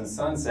sunrise and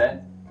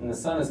sunset, and the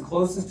sun is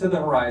closest to the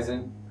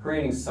horizon,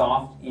 creating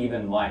soft,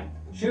 even light.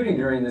 Shooting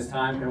during this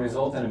time can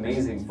result in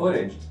amazing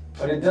footage,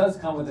 but it does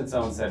come with its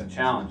own set of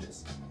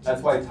challenges.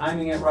 That's why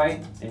timing it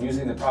right and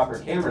using the proper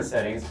camera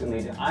settings can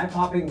lead to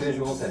eye-popping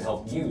visuals that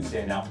help you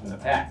stand out from the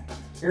pack.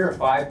 Here are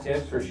 5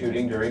 tips for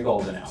shooting during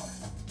golden hour.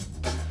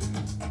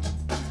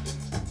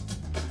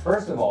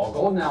 First of all,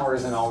 golden hour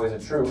isn't always a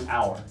true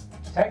hour.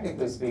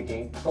 Technically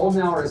speaking,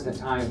 golden hour is the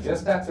time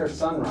just after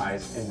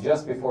sunrise and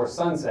just before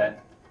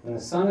sunset, when the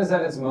sun is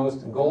at its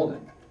most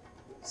golden.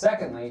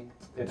 Secondly,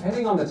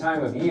 depending on the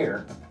time of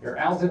year, your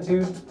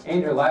altitude,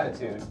 and your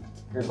latitude,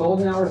 your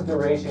golden hour's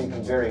duration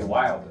can vary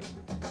wildly.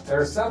 There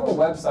are several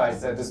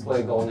websites that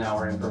display golden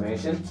hour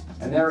information,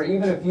 and there are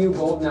even a few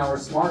golden hour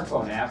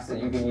smartphone apps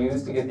that you can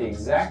use to get the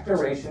exact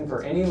duration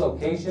for any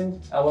location,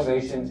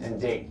 elevation,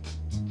 and date.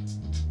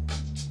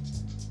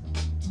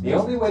 The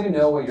only way to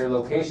know what your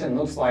location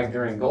looks like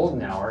during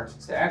golden hour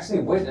is to actually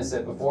witness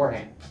it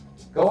beforehand.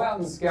 Go out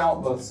and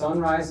scout both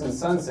sunrise and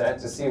sunset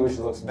to see which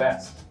looks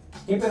best.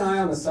 Keep an eye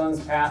on the sun's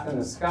path in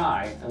the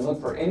sky and look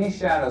for any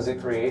shadows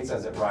it creates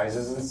as it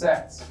rises and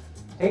sets.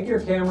 Take your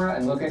camera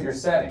and look at your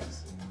settings.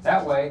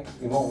 That way,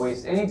 you won't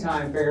waste any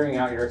time figuring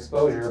out your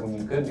exposure when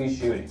you could be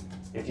shooting.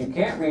 If you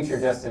can't reach your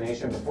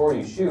destination before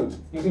you shoot,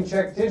 you can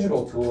check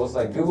digital tools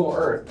like Google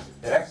Earth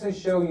that actually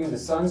show you the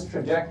sun's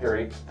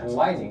trajectory and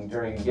lighting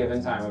during a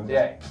given time of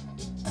day.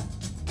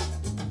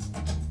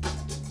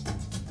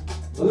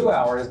 Blue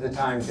hour is the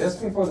time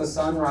just before the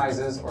sun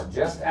rises or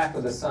just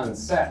after the sun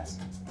sets,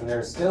 and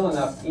there's still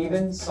enough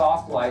even,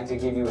 soft light to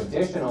give you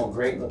additional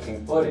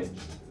great-looking footage.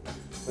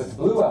 With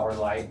blue hour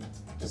light,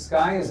 the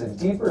sky is a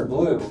deeper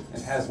blue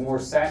and has more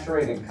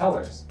saturated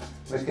colors,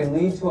 which can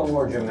lead to a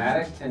more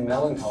dramatic and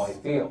melancholy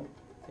feel.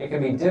 It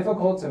can be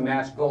difficult to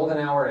match golden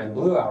hour and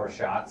blue hour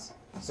shots,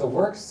 so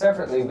work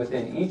separately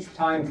within each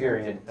time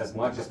period as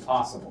much as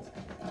possible.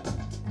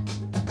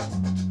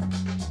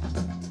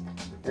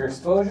 Your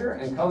exposure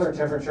and color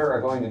temperature are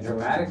going to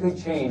dramatically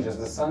change as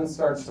the sun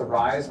starts to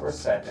rise or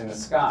set in the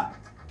sky,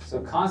 so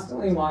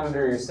constantly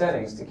monitor your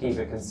settings to keep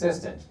it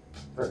consistent.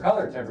 For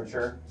color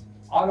temperature,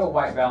 auto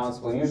white balance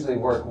will usually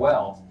work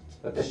well,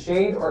 but the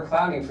shade or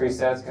cloudy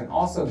presets can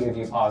also give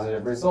you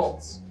positive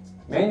results.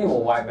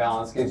 Manual white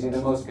balance gives you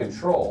the most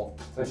control,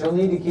 but you'll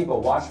need to keep a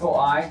watchful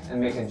eye and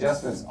make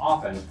adjustments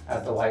often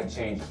as the light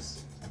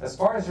changes. As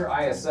far as your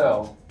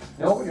ISO,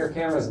 know what your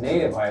camera's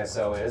native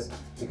ISO is,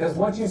 because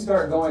once you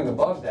start going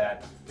above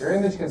that, your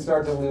image can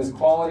start to lose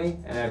quality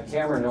and have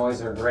camera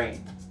noise or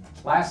grain.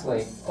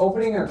 Lastly,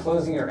 opening or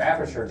closing your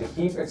aperture to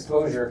keep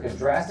exposure could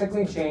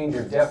drastically change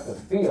your depth of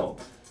field.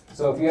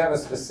 So if you have a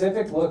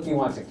specific look you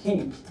want to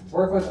keep,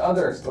 work with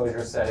other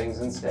exposure settings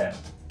instead.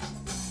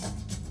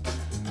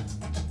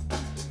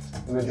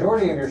 The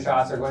majority of your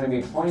shots are going to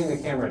be pointing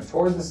the camera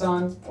toward the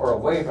sun or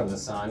away from the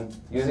sun,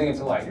 using it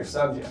to light your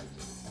subject.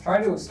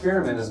 Try to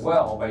experiment as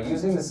well by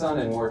using the sun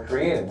in more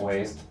creative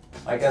ways,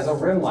 like as a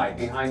rim light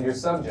behind your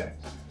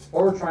subject,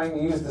 or trying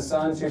to use the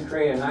sun to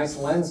create a nice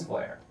lens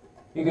flare.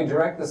 You can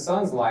direct the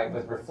sun's light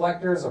with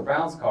reflectors or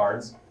bounce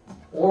cards,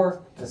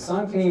 or the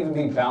sun can even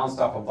be bounced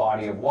off a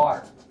body of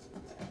water.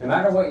 No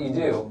matter what you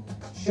do,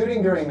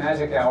 shooting during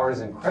magic hour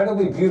is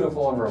incredibly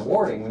beautiful and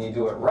rewarding when you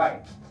do it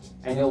right.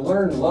 And you'll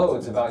learn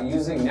loads about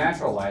using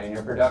natural light in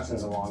your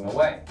productions along the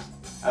way.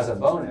 As a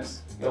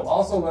bonus, you'll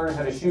also learn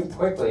how to shoot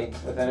quickly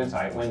within a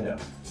tight window.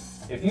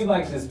 If you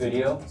like this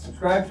video,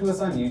 subscribe to us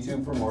on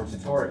YouTube for more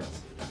tutorials.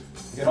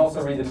 You can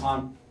also read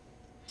the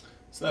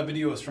So that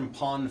video is from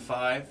Pond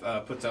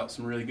 5, puts out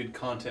some really good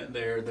content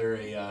there. They're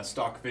a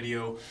stock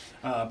video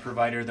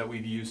provider that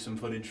we've used some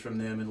footage from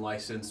them and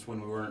licensed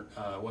when we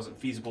wasn't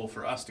feasible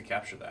for us to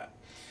capture that.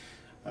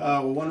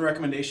 Well, one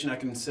recommendation I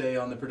can say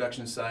on the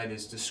production side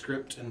is to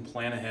script and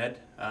plan ahead.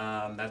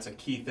 That's a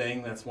key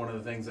thing. That's one of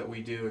the things that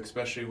we do,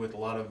 especially with a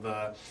lot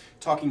of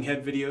talking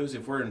head videos.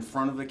 If we're in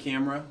front of the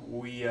camera,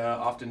 we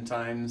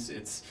oftentimes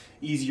it's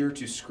easier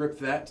to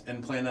script that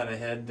and plan that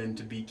ahead than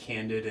to be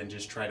candid and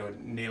just try to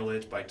nail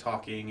it by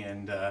talking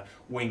and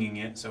winging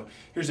it. So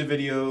here's a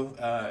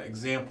video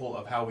example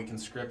of how we can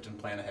script and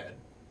plan ahead.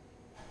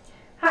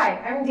 Hi,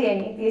 I'm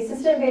Danny, the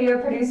Assistant Video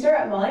Producer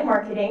at Mulling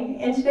Marketing,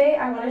 and today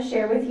I want to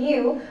share with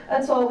you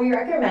a tool we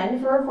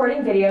recommend for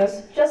recording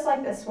videos just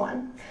like this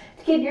one.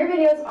 To keep your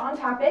videos on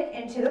topic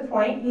and to the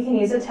point, you can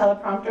use a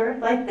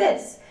teleprompter like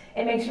this.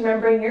 It makes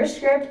remembering your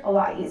script a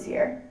lot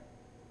easier.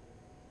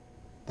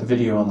 The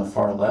video on the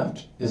far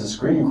left is a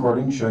screen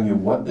recording showing you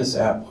what this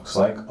app looks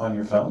like on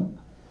your phone.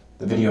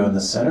 The video in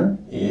the center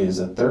is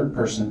a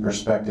third-person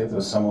perspective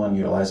of someone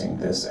utilizing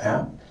this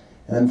app.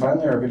 And then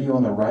finally, our video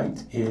on the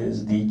right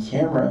is the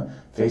camera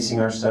facing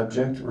our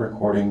subject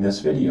recording this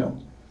video.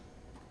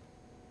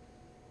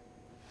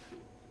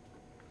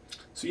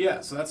 So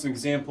yeah, so that's an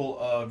example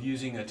of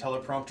using a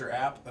teleprompter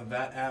app.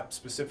 That app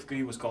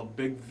specifically was called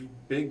Big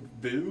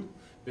View.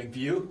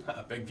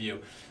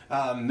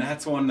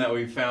 That's one that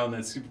we found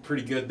that's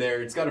pretty good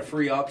there. It's got a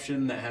free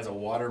option that has a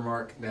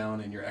watermark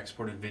down in your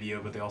exported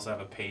video, but they also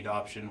have a paid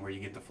option where you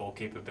get the full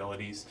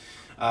capabilities.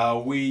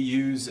 We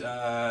use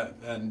a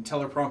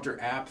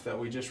teleprompter app that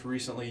we just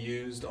recently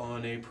used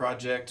on a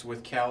project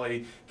with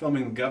Callie,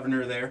 filming the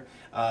governor there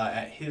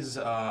at his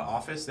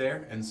office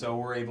there, and so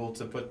we're able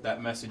to put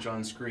that message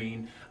on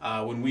screen.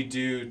 When we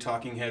do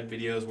talking head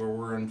videos where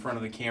we're in front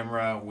of the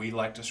camera, we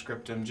like to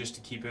script them just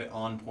to keep it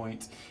on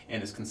point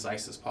and as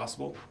concise as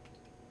possible.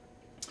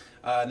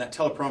 And that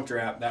teleprompter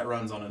app, that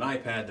runs on an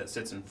iPad that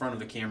sits in front of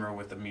the camera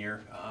with a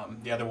mirror.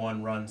 The other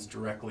one runs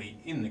directly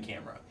in the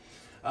camera.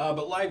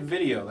 But live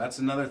video, that's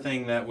another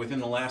thing that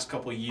within the last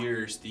couple of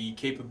years, the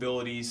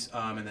capabilities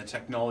and the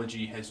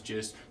technology has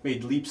just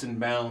made leaps and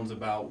bounds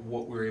about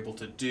what we're able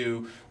to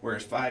do,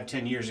 whereas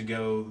 5-10 years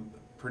ago,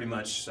 pretty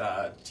much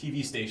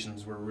TV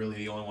stations were really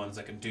the only ones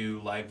that could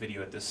do live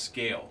video at this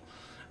scale.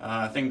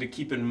 Thing to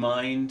keep in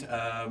mind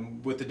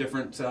with the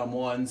different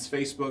ones,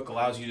 Facebook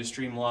allows you to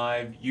stream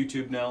live,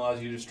 YouTube now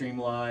allows you to stream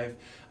live,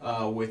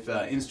 with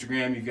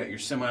Instagram you've got your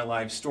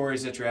semi-live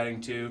stories that you're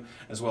adding to,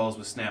 as well as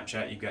with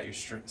Snapchat you've got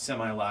your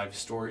semi-live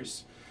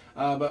stories.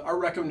 But our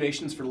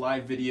recommendations for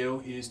live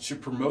video is to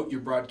promote your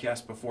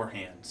broadcast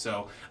beforehand.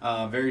 So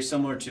very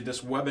similar to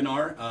this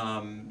webinar,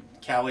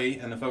 Callie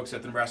and the folks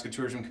at the Nebraska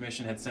Tourism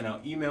Commission had sent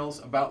out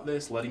emails about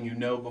this, letting you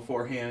know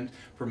beforehand,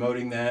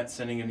 promoting that,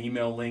 sending an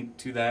email link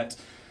to that.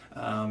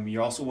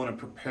 You also want to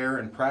prepare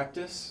and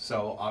practice.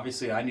 So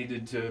obviously I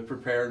needed to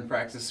prepare and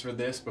practice for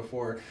this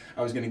before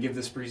I was going to give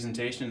this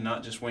presentation and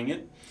not just wing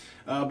it.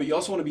 But you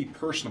also want to be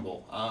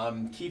personable.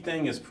 Key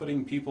thing is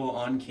putting people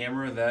on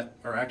camera that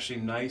are actually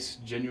nice,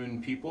 genuine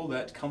people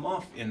that come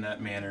off in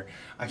that manner.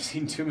 I've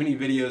seen too many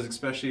videos,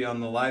 especially on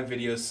the live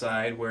video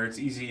side, where it's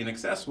easy and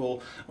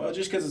accessible. Well,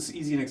 just because it's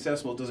easy and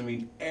accessible doesn't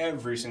mean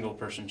every single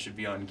person should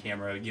be on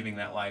camera giving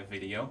that live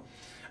video.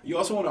 You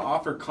also want to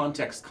offer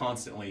context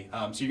constantly.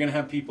 So you're going to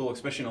have people,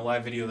 especially in a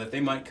live video, that they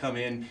might come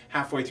in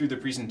halfway through the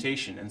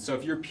presentation. And so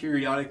if you're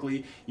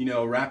periodically,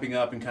 wrapping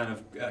up and kind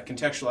of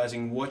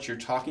contextualizing what you're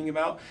talking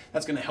about,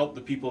 that's going to help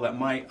the people that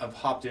might have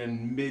hopped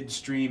in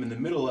midstream in the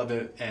middle of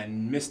it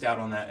and missed out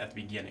on that at the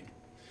beginning.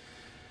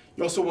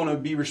 You also want to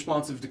be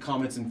responsive to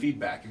comments and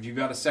feedback. If you've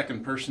got a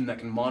second person that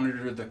can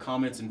monitor the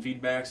comments and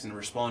feedbacks and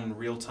respond in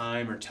real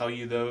time or tell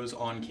you those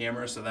on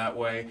camera, so that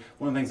way,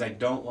 one of the things I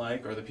don't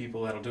like are the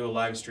people that'll do a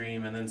live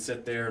stream and then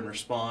sit there and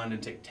respond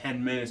and take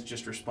 10 minutes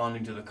just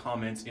responding to the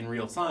comments in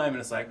real time, and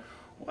it's like,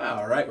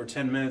 wow, all right, we're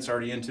 10 minutes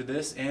already into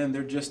this and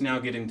they're just now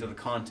getting to the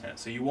content.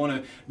 So you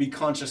want to be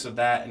conscious of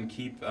that and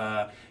keep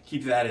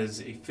that as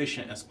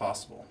efficient as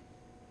possible.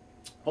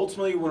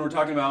 Ultimately, when we're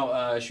talking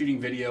about shooting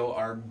video,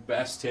 our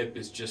best tip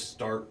is just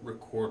start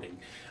recording.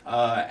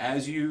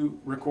 As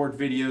you record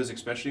videos,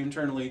 especially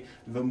internally,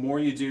 the more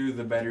you do,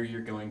 the better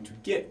you're going to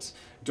get.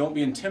 Don't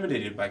be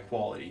intimidated by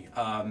quality.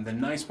 The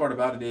nice part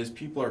about it is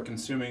people are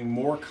consuming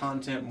more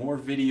content, more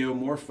video,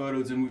 more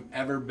photos than we've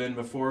ever been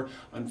before.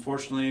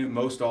 Unfortunately,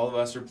 most all of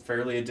us are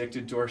fairly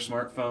addicted to our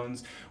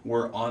smartphones.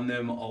 We're on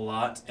them a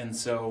lot, and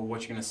so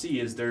what you're going to see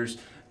is there's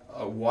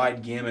a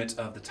wide gamut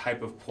of the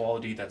type of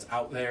quality that's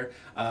out there.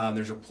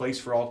 There's a place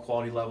for all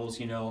quality levels.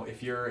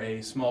 If you're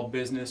a small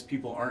business,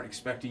 people aren't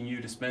expecting you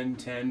to spend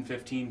 $10,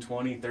 $15,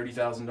 $20,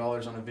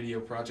 $30,000 on a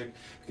video project,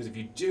 because if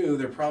you do,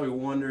 they're probably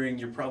wondering,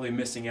 you're probably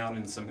missing out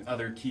in some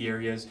other key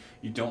areas.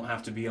 You don't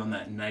have to be on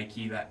that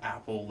Nike, that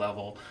Apple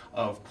level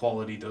of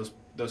quality. Those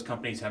those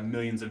companies have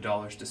millions of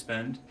dollars to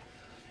spend.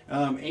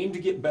 Aim to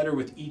get better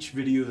with each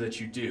video that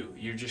you do.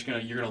 You're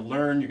gonna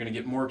learn, you're gonna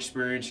get more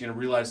experience, you're gonna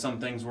realize some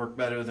things work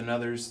better than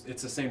others.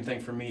 It's the same thing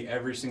for me.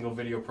 Every single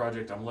video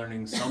project I'm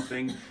learning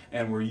something,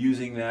 and we're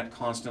using that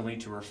constantly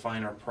to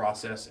refine our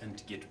process and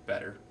to get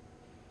better.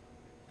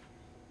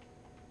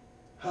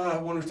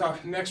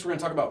 Next, we're going to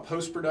talk about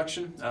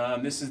post-production.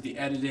 This is the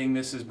editing.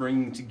 This is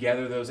bringing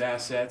together those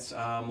assets.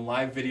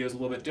 Live video is a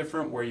little bit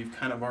different, where you've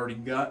kind of already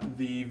got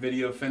the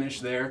video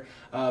finished there.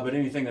 But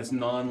anything that's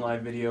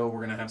non-live video, we're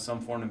going to have some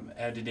form of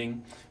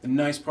editing. The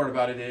nice part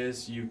about it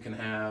is you can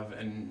have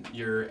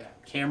your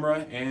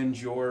camera and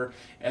your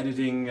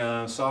editing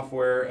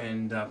software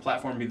and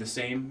platform be the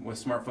same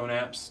with smartphone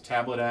apps,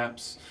 tablet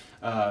apps,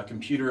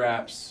 computer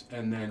apps,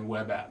 and then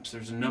web apps.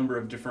 There's a number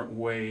of different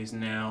ways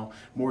now,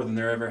 more than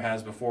there ever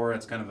has before.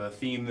 It's kind of a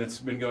theme that's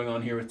been going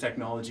on here with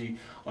technology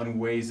on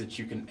ways that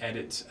you can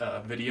edit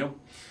video.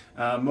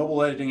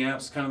 Mobile editing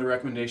apps, kind of the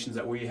recommendations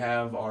that we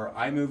have are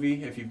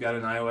iMovie. If you've got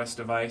an iOS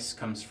device,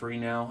 comes free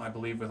now, I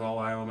believe, with all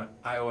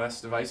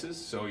iOS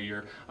devices. So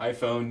your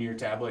iPhone, your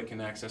tablet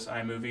can access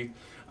iMovie.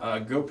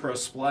 GoPro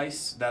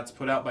Splice, that's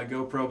put out by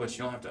GoPro, but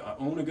you don't have to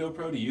own a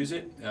GoPro to use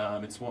it.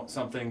 It's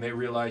something they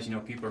realize,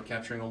 people are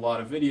capturing a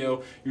lot of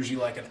video, usually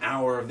like an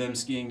hour of them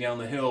skiing down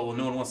the hill. Well,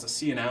 no one wants to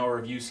see an hour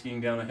of you skiing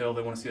down the hill.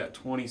 They want to see that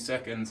 20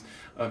 seconds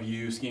of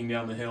you skiing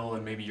down the hill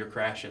and maybe your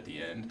crash at the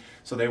end.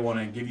 So they want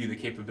to give you the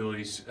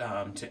capabilities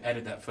to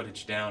edit that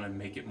footage down and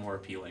make it more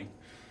appealing.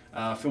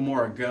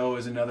 Filmora Go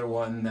is another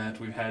one that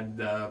we've had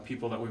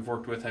people that we've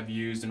worked with have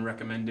used and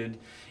recommended.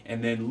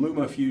 And then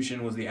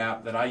LumaFusion was the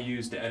app that I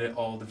used to edit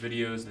all the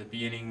videos at the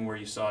beginning, where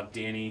you saw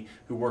Danny,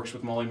 who works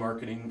with Molly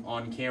Marketing,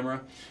 on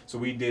camera. So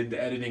we did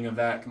the editing of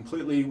that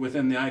completely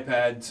within the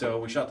iPad. So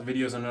we shot the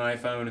videos on an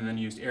iPhone and then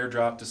used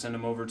AirDrop to send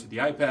them over to the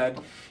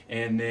iPad.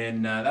 And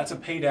then that's a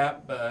paid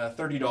app,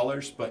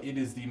 $30, but it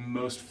is the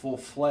most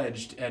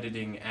full-fledged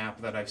editing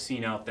app that I've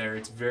seen out there.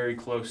 It's very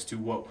close to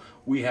what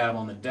we have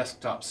on the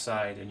desktop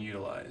side and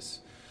utilize.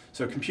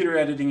 So computer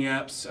editing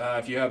apps,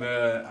 if you have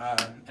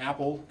an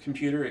Apple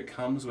computer, it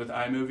comes with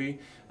iMovie,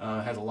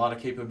 has a lot of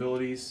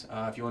capabilities.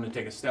 If you want to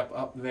take a step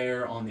up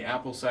there on the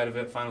Apple side of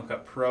it, Final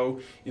Cut Pro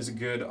is a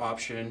good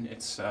option.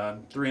 It's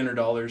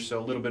 $300, so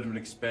a little bit of an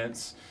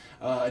expense.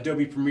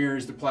 Adobe Premiere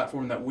is the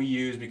platform that we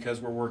use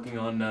because we're working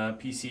on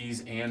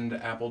PCs and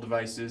Apple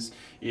devices.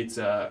 It's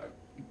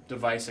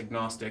device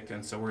agnostic,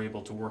 and so we're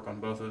able to work on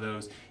both of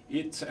those.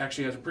 It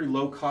actually has a pretty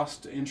low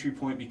cost entry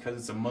point because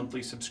it's a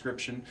monthly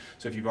subscription.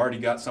 So if you've already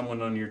got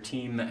someone on your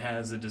team that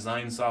has the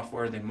design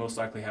software, they most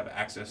likely have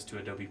access to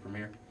Adobe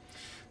Premiere.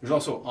 There's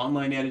also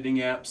online editing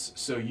apps.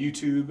 So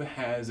YouTube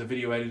has a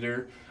video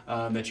editor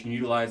that you can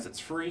utilize that's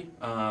free.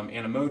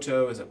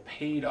 Animoto is a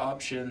paid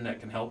option that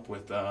can help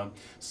with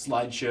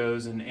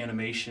slideshows and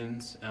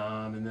animations.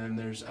 And then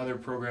there's other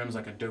programs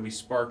like Adobe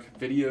Spark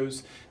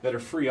Videos that are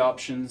free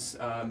options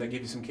that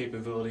give you some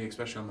capability,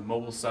 especially on the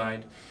mobile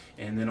side.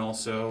 And then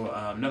also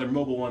another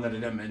mobile one that I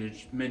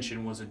didn't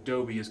mention was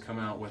Adobe has come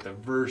out with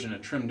a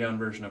trimmed down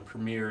version of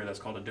Premiere that's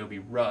called Adobe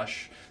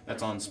Rush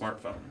that's on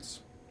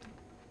smartphones.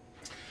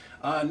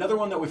 Another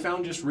one that we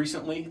found just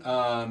recently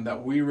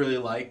that we really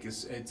like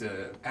is it's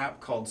an app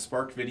called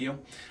Spark Video,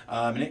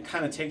 and it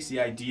kind of takes the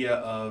idea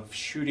of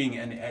shooting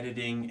and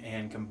editing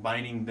and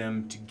combining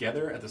them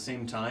together at the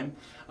same time.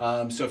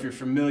 So if you're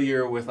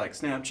familiar with like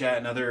Snapchat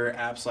and other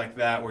apps like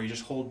that, where you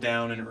just hold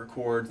down and it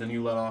records, then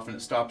you let off and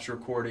it stops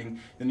recording,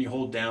 then you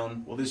hold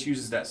down. Well, this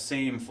uses that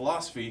same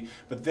philosophy,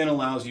 but then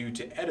allows you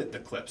to edit the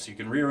clips. So you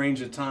can rearrange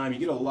the time. You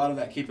get a lot of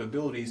that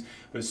capabilities,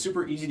 but it's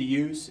super easy to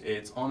use.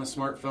 It's on a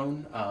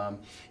smartphone.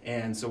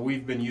 And so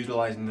we've been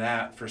utilizing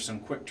that for some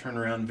quick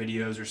turnaround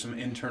videos or some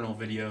internal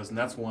videos, and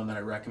that's one that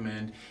I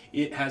recommend.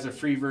 It has a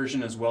free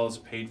version as well as a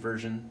paid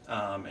version,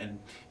 and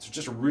it's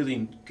just a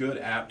really good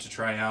app to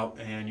try out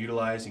and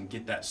utilize and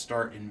get that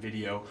start in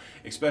video,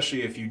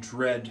 especially if you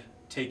dread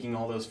taking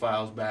all those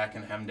files back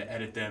and having to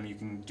edit them. You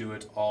can do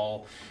it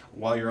all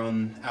while you're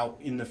out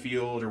in the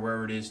field or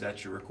wherever it is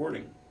that you're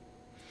recording.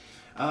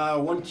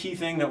 One key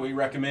thing that we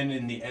recommend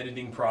in the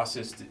editing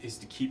process is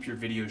to keep your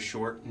videos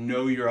short.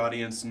 Know your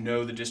audience,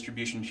 know the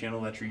distribution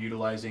channel that you're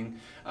utilizing.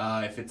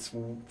 If it's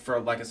for,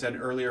 like I said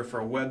earlier,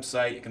 for a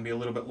website, it can be a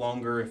little bit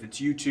longer. If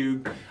it's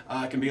YouTube,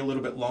 it can be a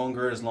little bit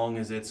longer, as long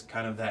as it's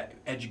kind of that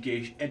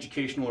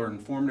educational or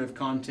informative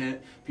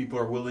content. People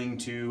are willing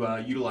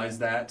to utilize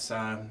that.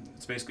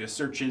 It's basically a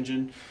search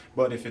engine.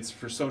 But if it's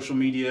for social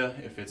media,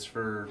 if it's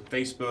for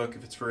Facebook,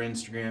 if it's for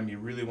Instagram, you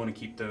really want to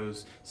keep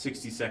those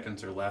 60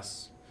 seconds or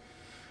less.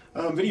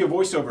 Video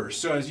voiceover.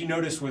 So as you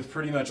noticed with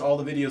pretty much all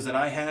the videos that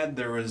I had,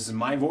 there was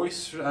my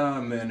voice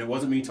and it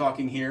wasn't me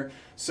talking here.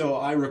 So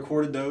I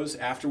recorded those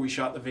after we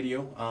shot the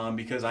video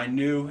because I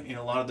knew in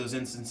a lot of those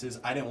instances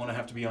I didn't want to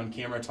have to be on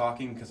camera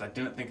talking because I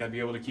didn't think I'd be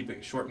able to keep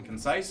it short and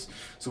concise.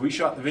 So we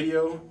shot the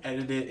video,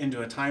 edited it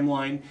into a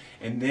timeline,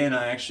 and then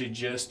I actually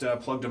just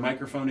plugged a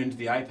microphone into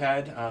the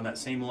iPad, that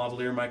same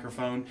lavalier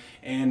microphone.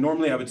 And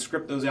normally I would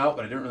script those out,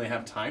 but I didn't really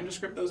have time to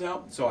script those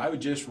out. So I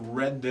would just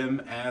read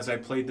them as I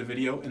played the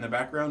video in the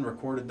background background,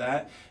 recorded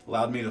that,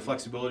 allowed me the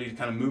flexibility to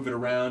kind of move it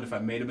around. If I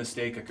made a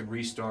mistake, I could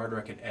restart or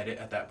I could edit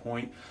at that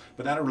point.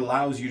 But that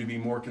allows you to be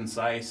more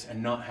concise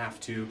and not have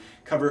to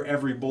cover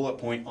every bullet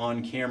point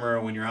on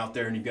camera when you're out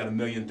there and you've got a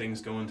million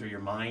things going through your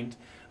mind.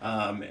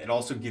 It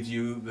also gives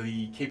you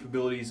the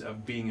capabilities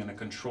of being in a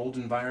controlled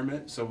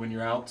environment. So when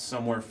you're out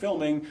somewhere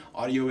filming,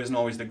 audio isn't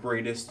always the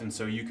greatest, and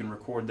so you can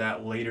record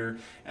that later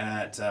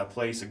at a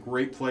place. A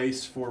great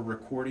place for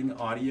recording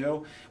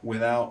audio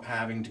without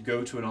having to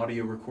go to an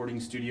audio recording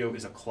studio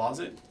is a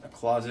closet. A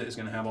closet is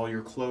going to have all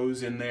your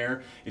clothes in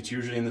there. It's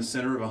usually in the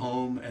center of a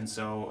home, and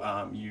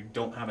so you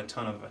don't have a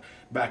ton of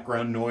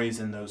background noise,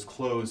 and those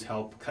clothes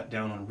help cut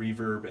down on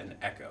reverb and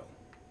echo.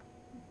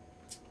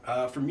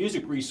 For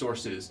music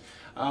resources,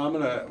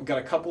 we've got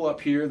a couple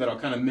up here that I'll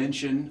kind of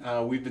mention.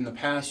 We've in the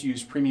past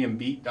used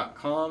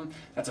premiumbeat.com.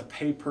 That's a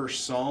pay per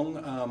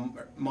song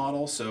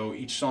model, so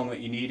each song that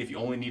you need, if you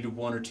only needed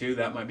one or two,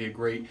 that might be a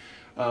great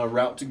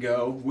route to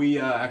go. We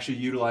actually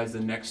utilize the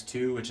next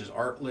two, which is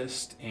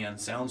Artlist and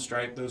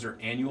Soundstripe. Those are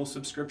annual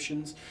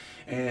subscriptions,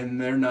 and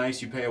they're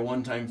nice. You pay a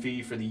one-time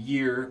fee for the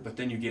year, but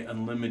then you get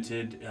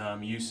unlimited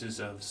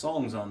uses of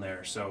songs on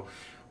there. So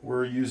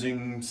we're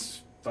using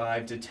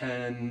 5 to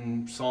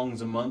 10 songs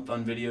a month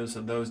on videos,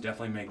 so those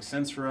definitely make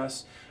sense for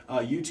us.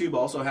 YouTube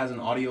also has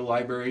an audio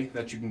library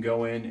that you can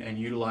go in and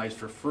utilize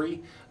for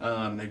free.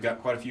 They've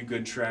got quite a few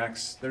good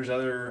tracks. There's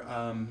other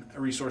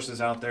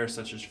resources out there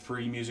such as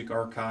Free Music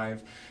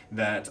Archive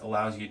that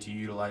allows you to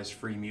utilize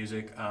free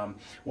music.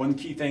 One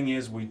key thing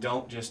is we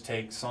don't just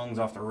take songs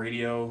off the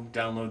radio,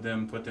 download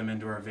them, put them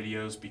into our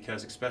videos,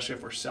 because especially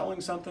if we're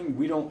selling something,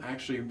 we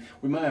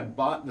might have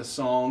bought the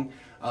song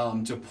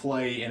to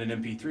play in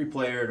an MP3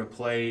 player, to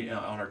play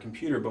on our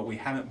computer, but we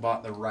haven't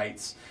bought the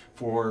rights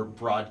for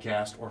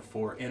broadcast or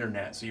for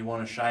internet. So you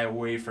want to shy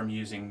away from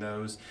using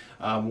those.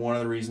 One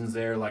of the reasons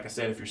there, like I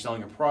said, if you're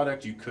selling a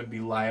product, you could be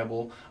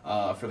liable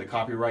for the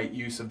copyright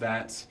use of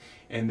that.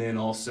 And then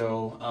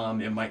also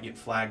it might get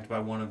flagged by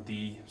one of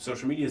the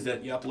social medias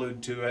that you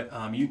upload to it.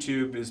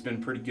 YouTube has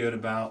been pretty good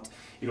about,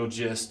 it'll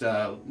just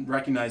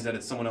recognize that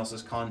it's someone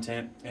else's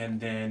content, and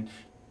then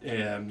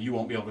you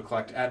won't be able to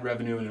collect ad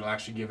revenue, and it'll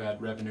actually give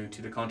ad revenue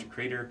to the content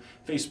creator.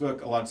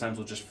 Facebook, a lot of times,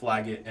 will just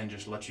flag it and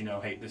just let you know,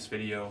 hey, this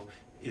video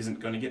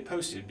isn't going to get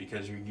posted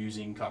because you're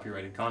using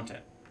copyrighted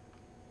content.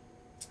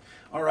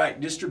 All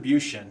right,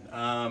 distribution.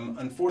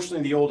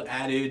 Unfortunately, the old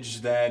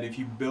adage that if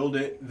you build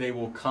it, they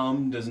will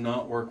come does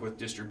not work with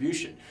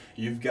distribution.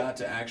 You've got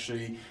to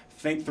actually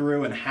think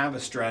through and have a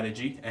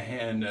strategy,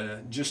 and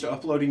just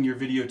uploading your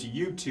video to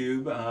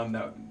YouTube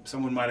that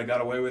someone might have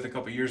got away with a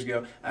couple years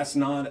ago, that's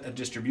not a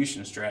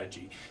distribution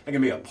strategy. That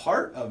can be a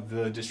part of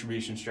the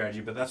distribution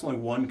strategy, but that's only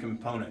one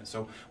component.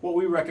 So what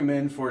we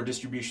recommend for a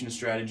distribution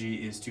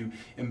strategy is to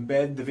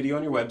embed the video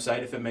on your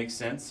website if it makes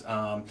sense.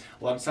 A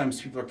lot of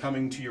times people are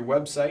coming to your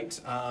website,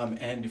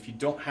 and if you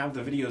don't have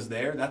the videos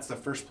there, that's the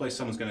first place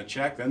someone's going to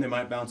check. Then they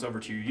might bounce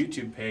over to your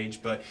YouTube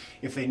page, but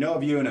if they know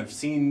of you and have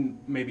seen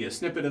maybe a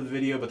snippet of the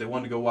video, but they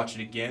want to go watch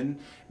it again,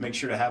 make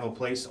sure to have a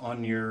place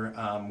on your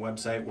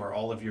website where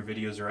all of your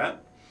videos are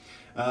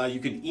at. You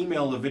can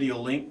email the video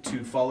link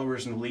to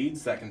followers and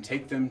leads that can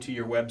take them to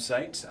your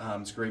website.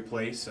 It's a great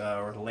place,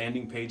 or the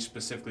landing page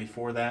specifically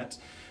for that.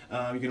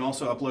 You can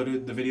also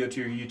upload the video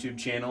to your YouTube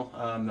channel.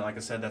 Like I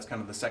said, that's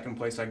kind of the second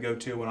place I go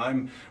to when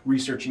I'm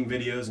researching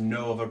videos and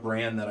know of a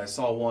brand that I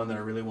saw one that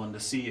I really wanted to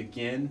see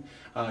again.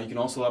 You can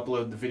also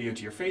upload the video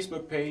to your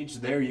Facebook page.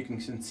 There you can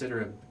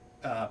consider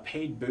a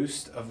paid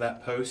boost of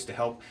that post to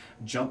help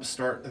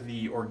jumpstart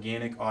the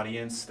organic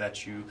audience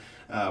that you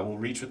will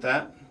reach with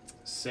that.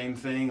 Same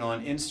thing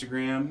on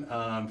Instagram.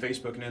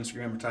 Facebook and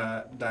Instagram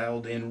are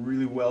dialed in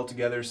really well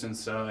together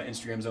since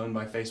Instagram's owned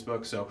by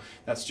Facebook. So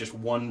that's just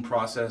one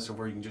process of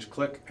where you can just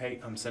click, hey,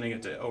 I'm sending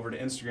it over to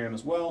Instagram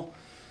as well.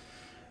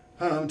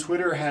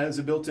 Twitter has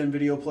a built-in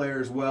video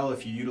player as well.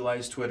 If you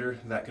utilize Twitter,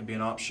 that could be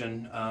an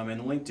option.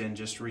 And LinkedIn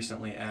just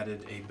recently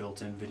added a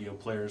built-in video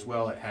player as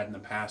well. It had in the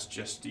past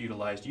just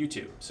utilized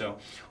YouTube. So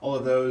all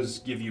of those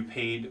give you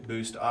paid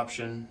boost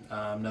option.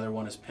 Another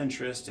one is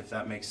Pinterest, if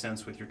that makes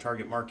sense with your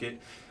target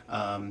market.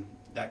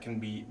 That can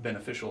be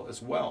beneficial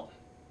as well.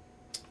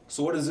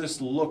 So what does this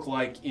look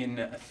like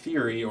in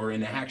theory or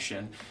in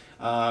action?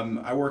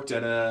 I worked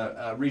at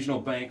a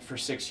regional bank for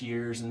 6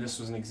 years, and this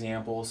was an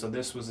example. So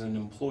this was an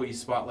employee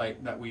spotlight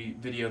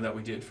video that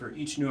we did for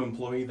each new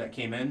employee that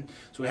came in.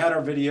 So we had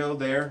our video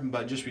there,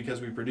 but just because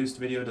we produced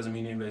video doesn't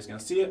mean anybody's going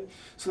to see it.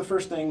 So the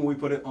first thing, we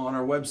put it on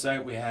our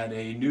website. We had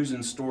a news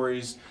and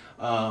stories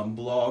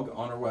blog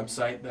on our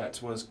website that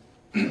was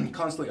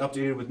constantly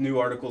updated with new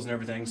articles and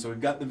everything. So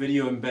we've got the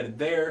video embedded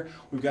there.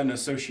 We've got an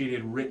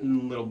associated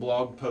written little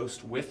blog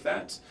post with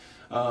that.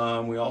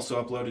 We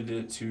also uploaded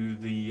it to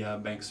the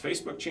bank's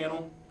Facebook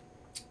channel,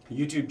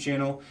 YouTube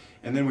channel,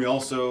 and then we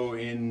also,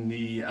 in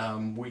the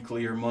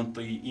weekly or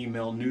monthly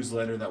email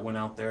newsletter that went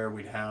out there,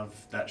 we'd have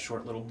that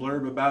short little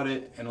blurb about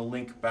it and a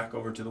link back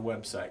over to the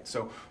website.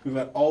 So we've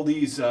got all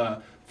these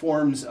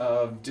forms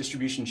of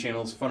distribution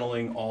channels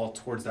funneling all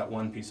towards that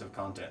one piece of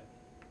content.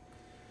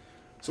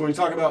 So when you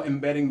talk about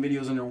embedding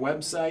videos on your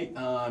website,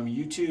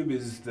 YouTube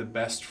is the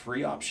best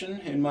free option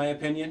in my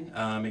opinion.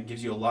 It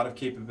gives you a lot of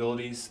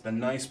capabilities. The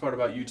nice part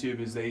about YouTube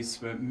is they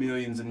spent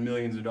millions and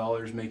millions of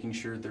dollars making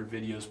sure their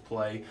videos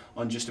play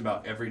on just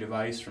about every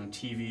device, from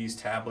TVs,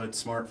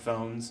 tablets,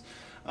 smartphones,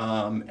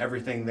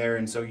 everything there.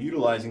 And so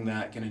utilizing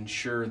that can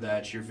ensure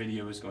that your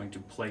video is going to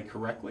play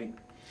correctly.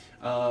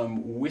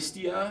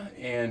 Wistia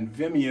and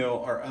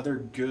Vimeo are other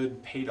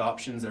good paid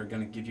options that are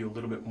going to give you a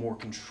little bit more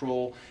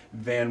control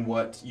than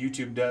what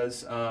YouTube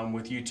does.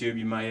 With YouTube,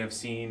 you might have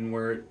seen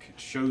where it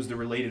shows the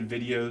related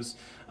videos.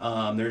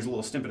 There's a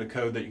little snippet of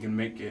code that you can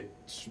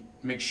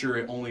make sure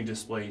it only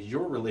displays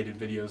your related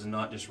videos and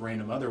not just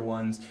random other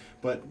ones,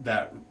 but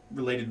that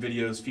related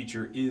videos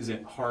feature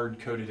isn't hard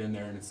coded in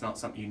there and it's not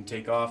something you can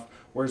take off.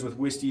 Whereas with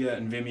Wistia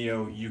and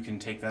Vimeo, you can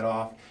take that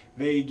off.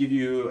 They give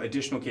you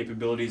additional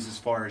capabilities as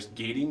far as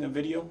gating a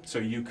video, so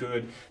you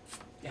could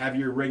have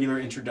your regular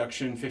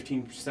introduction,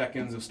 15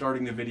 seconds of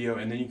starting the video,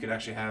 and then you could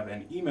actually have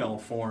an email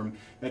form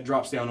that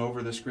drops down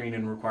over the screen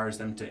and requires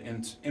them to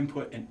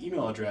input an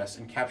email address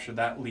and capture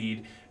that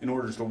lead in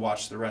order to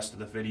watch the rest of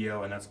the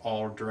video, and that's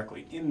all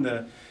directly in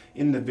the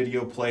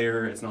video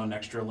player. It's not an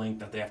extra link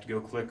that they have to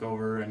go click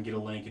over and get a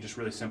link. It just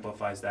really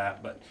simplifies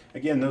that. But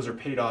again, those are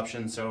paid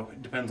options, so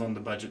it depends on the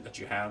budget that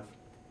you have.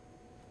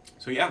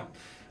 So yeah,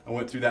 I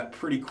went through that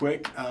pretty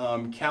quick.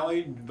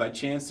 Callie, by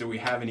chance, do we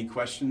have any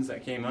questions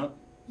that came up?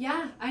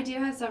 Yeah, I do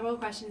have several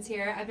questions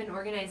here. I've been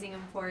organizing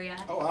them for you.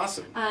 Oh,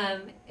 awesome.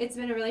 It's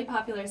been a really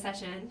popular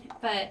session,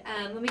 but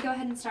let me go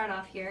ahead and start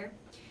off here.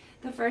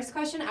 The first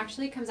question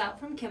actually comes out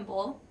from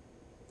Kimball,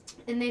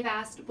 and they've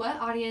asked, what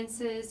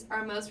audiences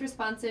are most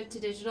responsive to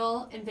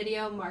digital and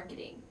video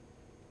marketing?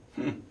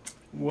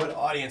 What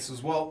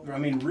audiences? Well, I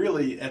mean,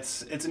 really,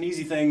 it's an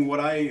easy thing. What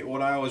I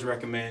always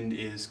recommend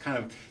is kind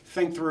of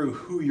think through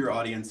who your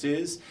audience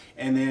is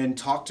and then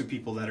talk to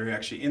people that are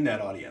actually in that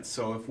audience.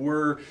 So if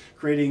we're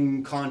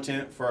creating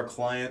content for a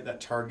client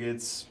that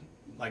targets,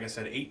 like I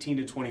said, 18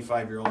 to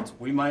 25-year-olds,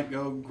 we might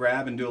go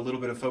grab and do a little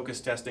bit of focus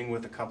testing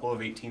with a couple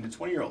of 18 to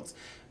 20-year-olds.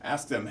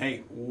 Ask them,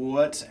 hey,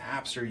 what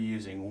apps are you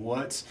using?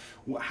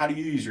 How do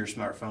you use your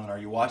smartphone? Are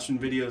you watching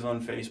videos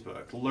on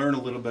Facebook? Learn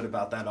a little bit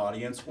about that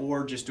audience,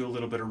 or just do a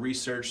little bit of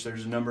research.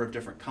 There's a number of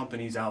different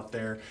companies out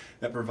there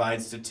that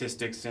provide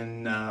statistics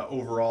and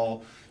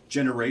overall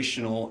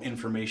generational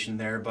information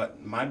there,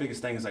 but my biggest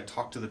thing is I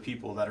talk to the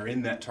people that are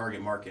in that target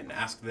market and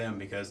ask them,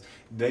 because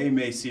they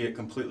may see it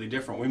completely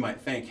different. We might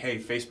think, hey,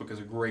 Facebook is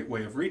a great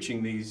way of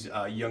reaching these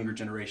younger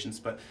generations,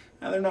 but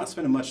they're not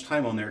spending much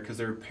time on there because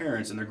their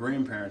parents and their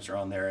grandparents are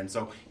on there, and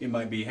so it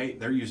might be, hey,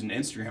 they're using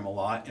Instagram a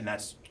lot and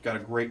that's got a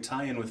great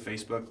tie-in with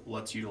Facebook,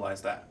 let's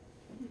utilize that.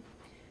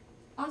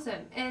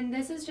 Awesome. And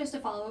this is just a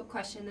follow-up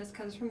question. This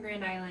comes from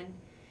Grand Island.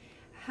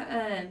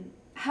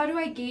 How do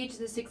I gauge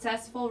the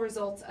successful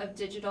results of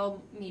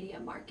digital media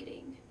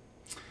marketing?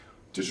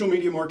 Digital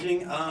media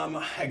marketing,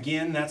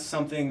 again, that's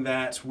something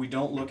that we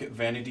don't look at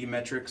vanity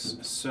metrics.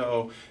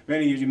 So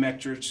vanity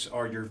metrics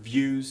are your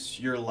views,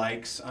 your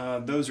likes.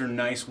 Those are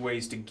nice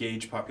ways to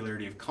gauge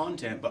popularity of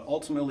content, but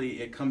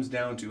ultimately it comes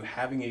down to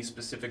having a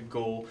specific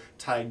goal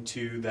tied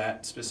to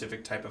that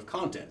specific type of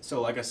content. So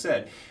like I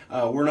said,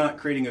 we're not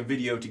creating a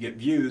video to get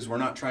views. We're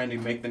not trying to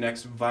make the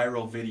next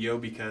viral video,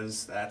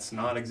 because that's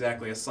not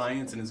exactly a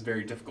science and is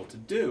very difficult to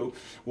do.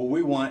 What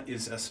we want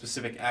is a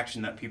specific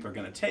action that people are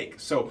going to take.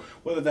 So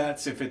whether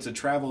that's if it's a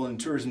travel and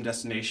tourism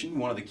destination,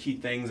 one of the key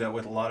things that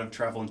with a lot of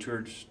travel and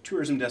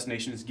tourism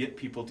destinations is get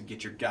people to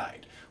get your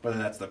guide. Whether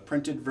that's the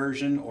printed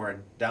version or a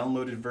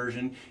downloaded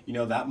version, you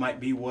know, that might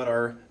be what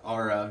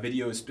our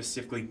video is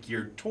specifically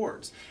geared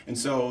towards. And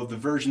so the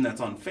version that's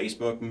on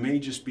Facebook may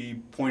just be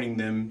pointing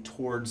them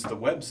towards the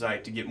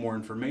website to get more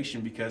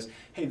information, because,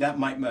 hey,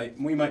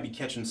 we might be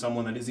catching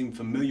someone that isn't even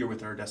familiar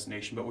with our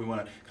destination, but we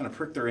want to kind of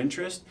prick their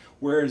interest.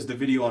 Whereas the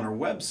video on our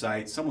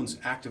website, someone's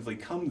actively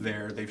come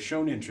there, they've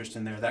shown interest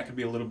in there, that could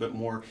be a little bit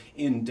more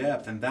in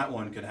depth, and that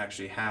one could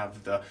actually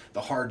have the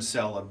hard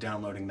sell of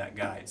downloading that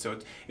guide. So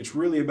it's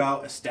really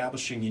about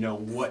establishing, you know,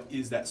 what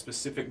is that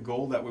specific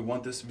goal that we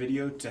want this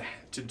video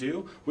to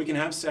do. We can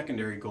have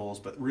secondary goals,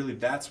 but really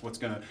that's what's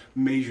going to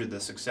measure the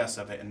success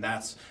of it, and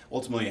that's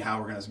ultimately how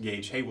we're going to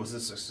gauge, hey, was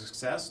this a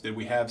success? Did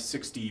we have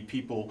 60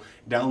 people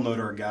download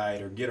our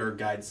guide or get our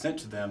guide sent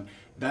to them?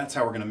 That's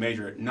how we're going to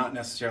measure it, not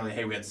necessarily,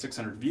 hey, we had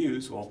 600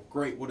 views. Well,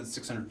 great, what did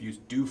 600 views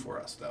do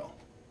for us, though?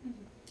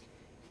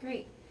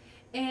 Great.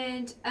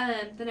 And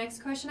the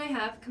next question I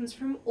have comes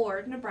from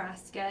Ord,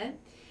 Nebraska,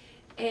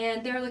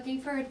 and they're looking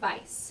for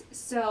advice.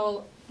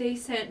 So they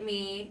sent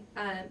me,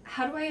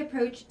 how do I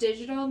approach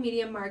digital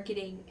media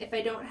marketing if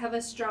I don't have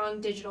a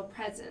strong digital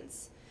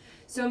presence?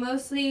 So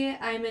mostly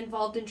I'm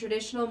involved in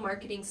traditional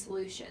marketing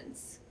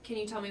solutions. Can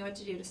you tell me what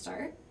to do to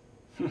start?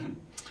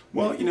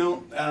 Well,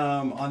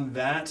 on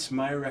that,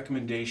 my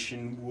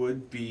recommendation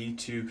would be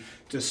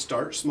to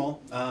start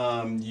small.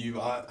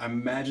 I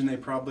imagine they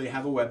probably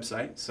have a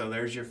website, so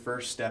there's your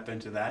first step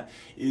into that.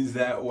 Is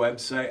that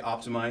website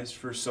optimized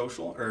for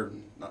social, or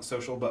not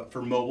social, but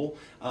for mobile?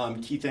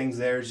 Key things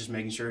there is just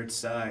making sure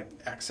it's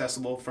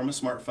accessible from a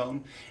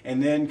smartphone,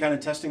 and then kind of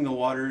testing the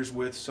waters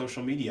with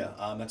social media.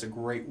 That's a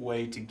great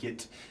way to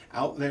get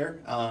out there.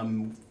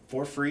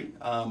 For free.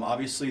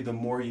 Obviously, the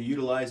more you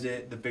utilize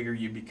it, the bigger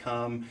you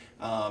become.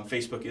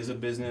 Facebook is a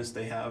business.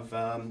 They have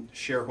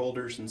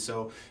shareholders, and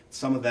so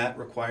some of that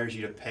requires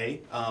you to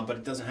pay, but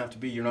it doesn't have to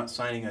be. You're not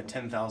signing a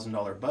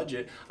 $10,000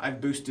 budget.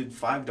 I've boosted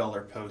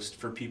 $5 posts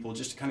for people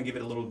just to kind of give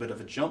it a little bit of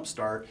a jump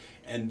start,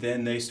 and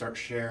then they start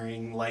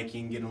sharing,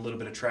 liking, getting a little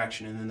bit of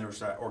traction, and then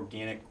there's that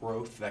organic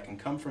growth that can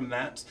come from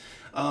that.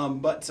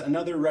 But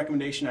another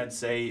recommendation I'd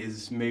say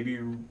is maybe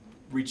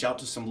reach out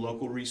to some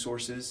local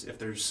resources. If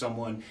there's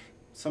someone,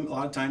 a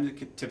lot of times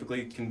it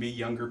typically can be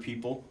younger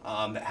people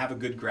that have a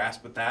good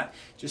grasp with that.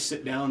 Just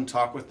sit down,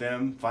 talk with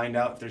them, find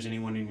out if there's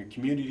anyone in your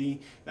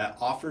community that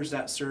offers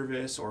that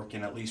service or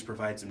can at least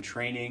provide some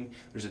training.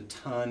 There's a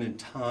ton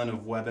of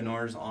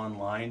webinars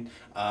online.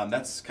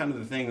 That's kind of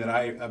the thing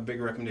that a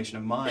big recommendation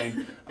of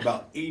mine.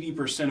 About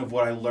 80% of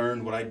what I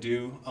learned, what I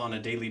do on a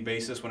daily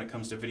basis when it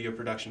comes to video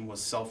production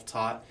was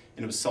self-taught,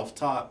 and it was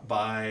self-taught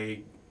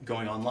by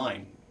going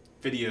online.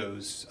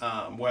 Videos,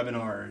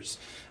 webinars,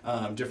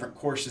 different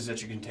courses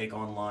that you can take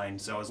online.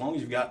 So as long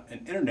as you've got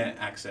an internet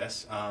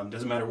access,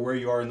 doesn't matter where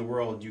you are in the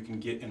world, you can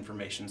get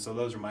information. So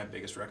those are my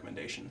biggest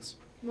recommendations.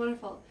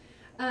 Wonderful.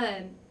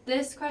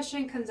 This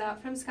question comes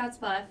out from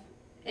Scottsbluff,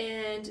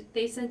 and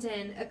they sent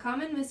in, a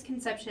common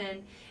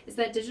misconception is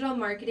that digital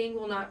marketing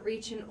will not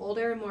reach an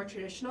older, more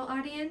traditional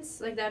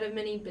audience like that of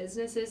many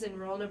businesses in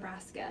rural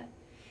Nebraska.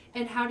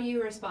 And how do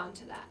you respond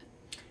to that?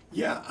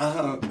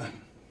 Yeah,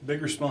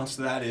 big response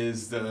to that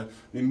is a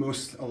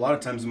lot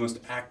of times the most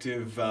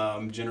active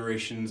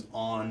generations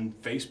on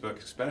Facebook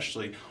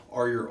especially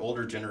are your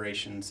older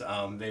generations.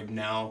 They've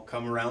now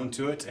come around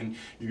to it, and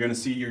you're going to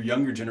see your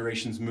younger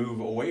generations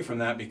move away from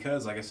that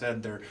because, like I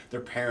said,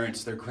 their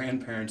parents, their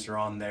grandparents are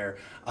on there.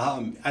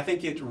 I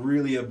think it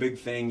really a big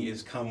thing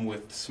is come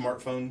with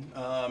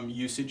smartphone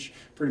usage.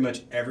 Pretty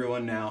much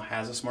everyone now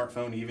has a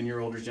smartphone, even your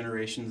older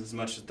generations, as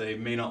much as they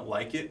may not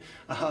like it.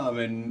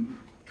 And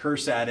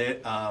curse at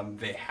it,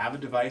 they have a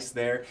device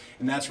there,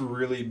 and that's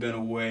really been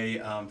a way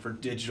for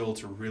digital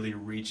to really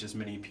reach as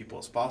many people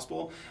as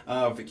possible.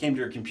 If it came to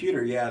your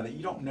computer, yeah, that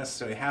you don't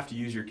necessarily have to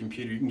use your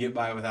computer. You can get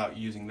by without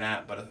using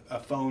that, but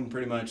a phone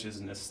pretty much is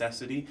a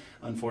necessity,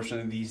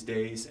 unfortunately, these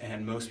days,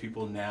 and most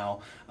people now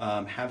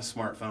have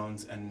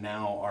smartphones and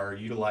now are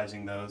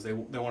utilizing those. They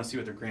want to see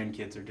what their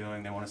grandkids are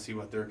doing. They want to see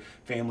what their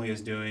family is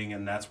doing,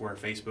 and that's where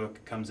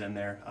Facebook comes in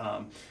there.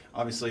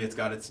 Obviously, it's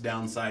got its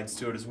downsides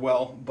to it as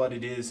well, but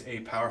it is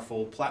a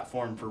powerful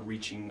platform for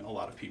reaching a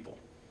lot of people.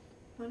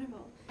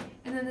 Wonderful.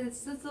 And then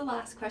this is the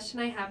last question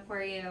I have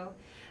for you,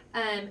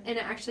 and it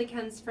actually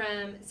comes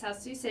from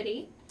South Sioux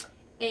City,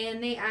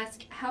 and they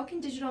ask, how can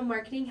digital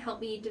marketing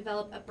help me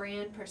develop a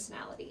brand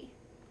personality?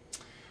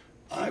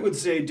 I would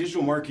say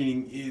digital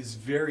marketing is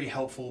very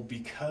helpful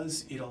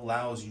because it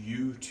allows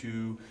you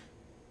to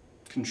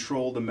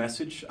control the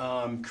message,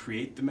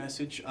 create the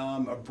message.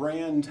 A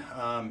brand,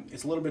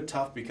 it's a little bit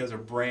tough because a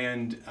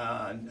brand,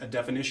 a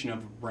definition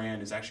of a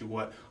brand is actually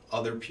what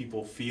other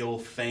people feel,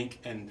 think,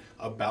 and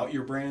about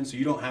your brand. So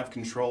you don't have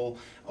control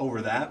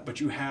over that,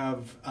 but you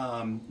have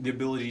the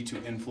ability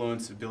to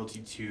influence, the ability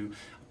to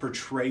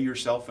portray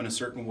yourself in a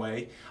certain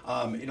way.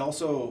 It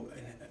also,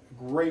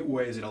 great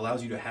ways it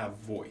allows you to have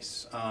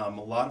voice. A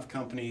lot of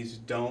companies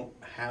don't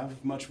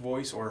have much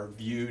voice or are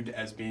viewed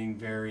as being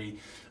very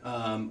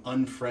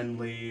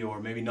unfriendly or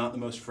maybe not the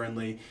most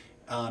friendly.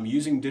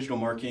 Using digital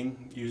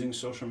marketing, using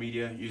social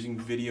media, using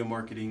video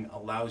marketing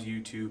allows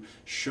you to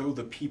show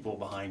the people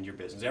behind your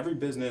business. Every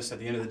business at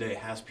the end of the day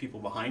has people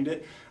behind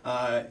it.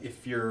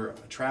 If you're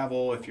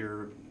travel, if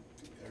you're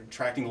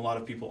attracting a lot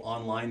of people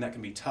online, that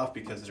can be tough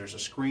because there's a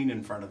screen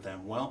in front of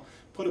them. Well,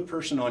 put a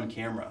person on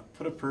camera,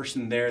 put a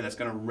person there that's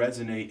going to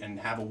resonate and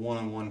have a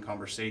one-on-one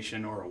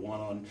conversation or a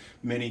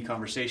one-on-many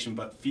conversation,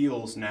 but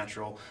feels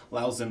natural,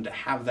 allows them to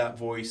have that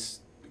voice,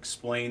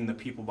 explain the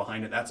people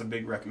behind it. That's a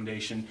big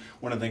recommendation.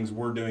 One of the things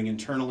we're doing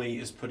internally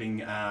is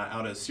putting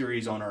out a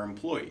series on our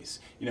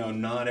employees. You know,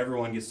 not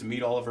everyone gets to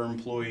meet all of our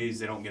employees.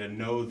 They don't get to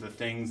know the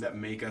things that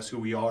make us who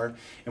we are.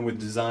 And with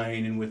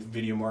design and with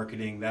video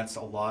marketing, that's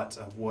a lot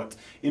of what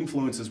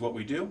influences what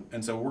we do.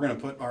 And so we're going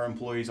to put our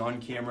employees on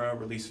camera,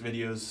 release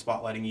videos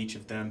spotlighting each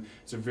of them.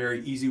 It's a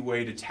very easy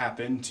way to tap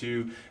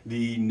into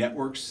the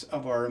networks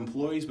of our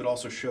employees, but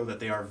also show that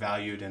they are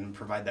valued and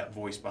provide that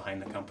voice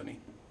behind the company.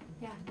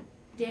 Yeah.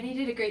 Danny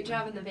did a great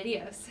job in the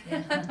videos.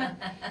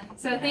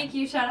 So thank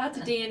you. Shout out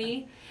to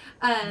Danny.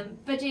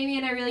 But Jamie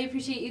and I really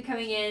appreciate you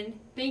coming in.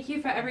 Thank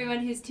you for everyone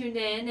who's tuned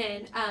in,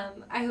 and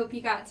I hope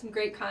you got some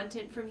great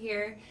content from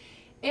here.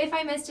 If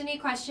I missed any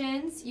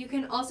questions, you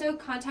can also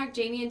contact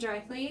Jamie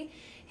directly.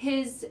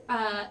 His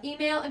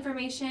email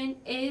information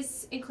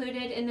is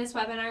included in this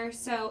webinar,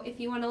 so if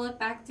you want to look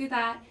back through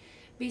that,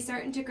 be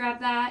certain to grab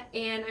that,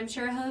 and I'm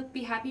sure he'll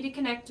be happy to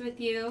connect with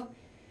you.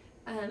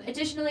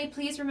 Additionally,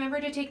 please remember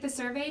to take the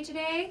survey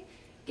today.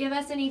 Give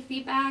us any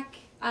feedback,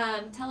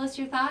 tell us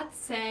your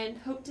thoughts, and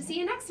hope to see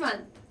you next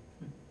month.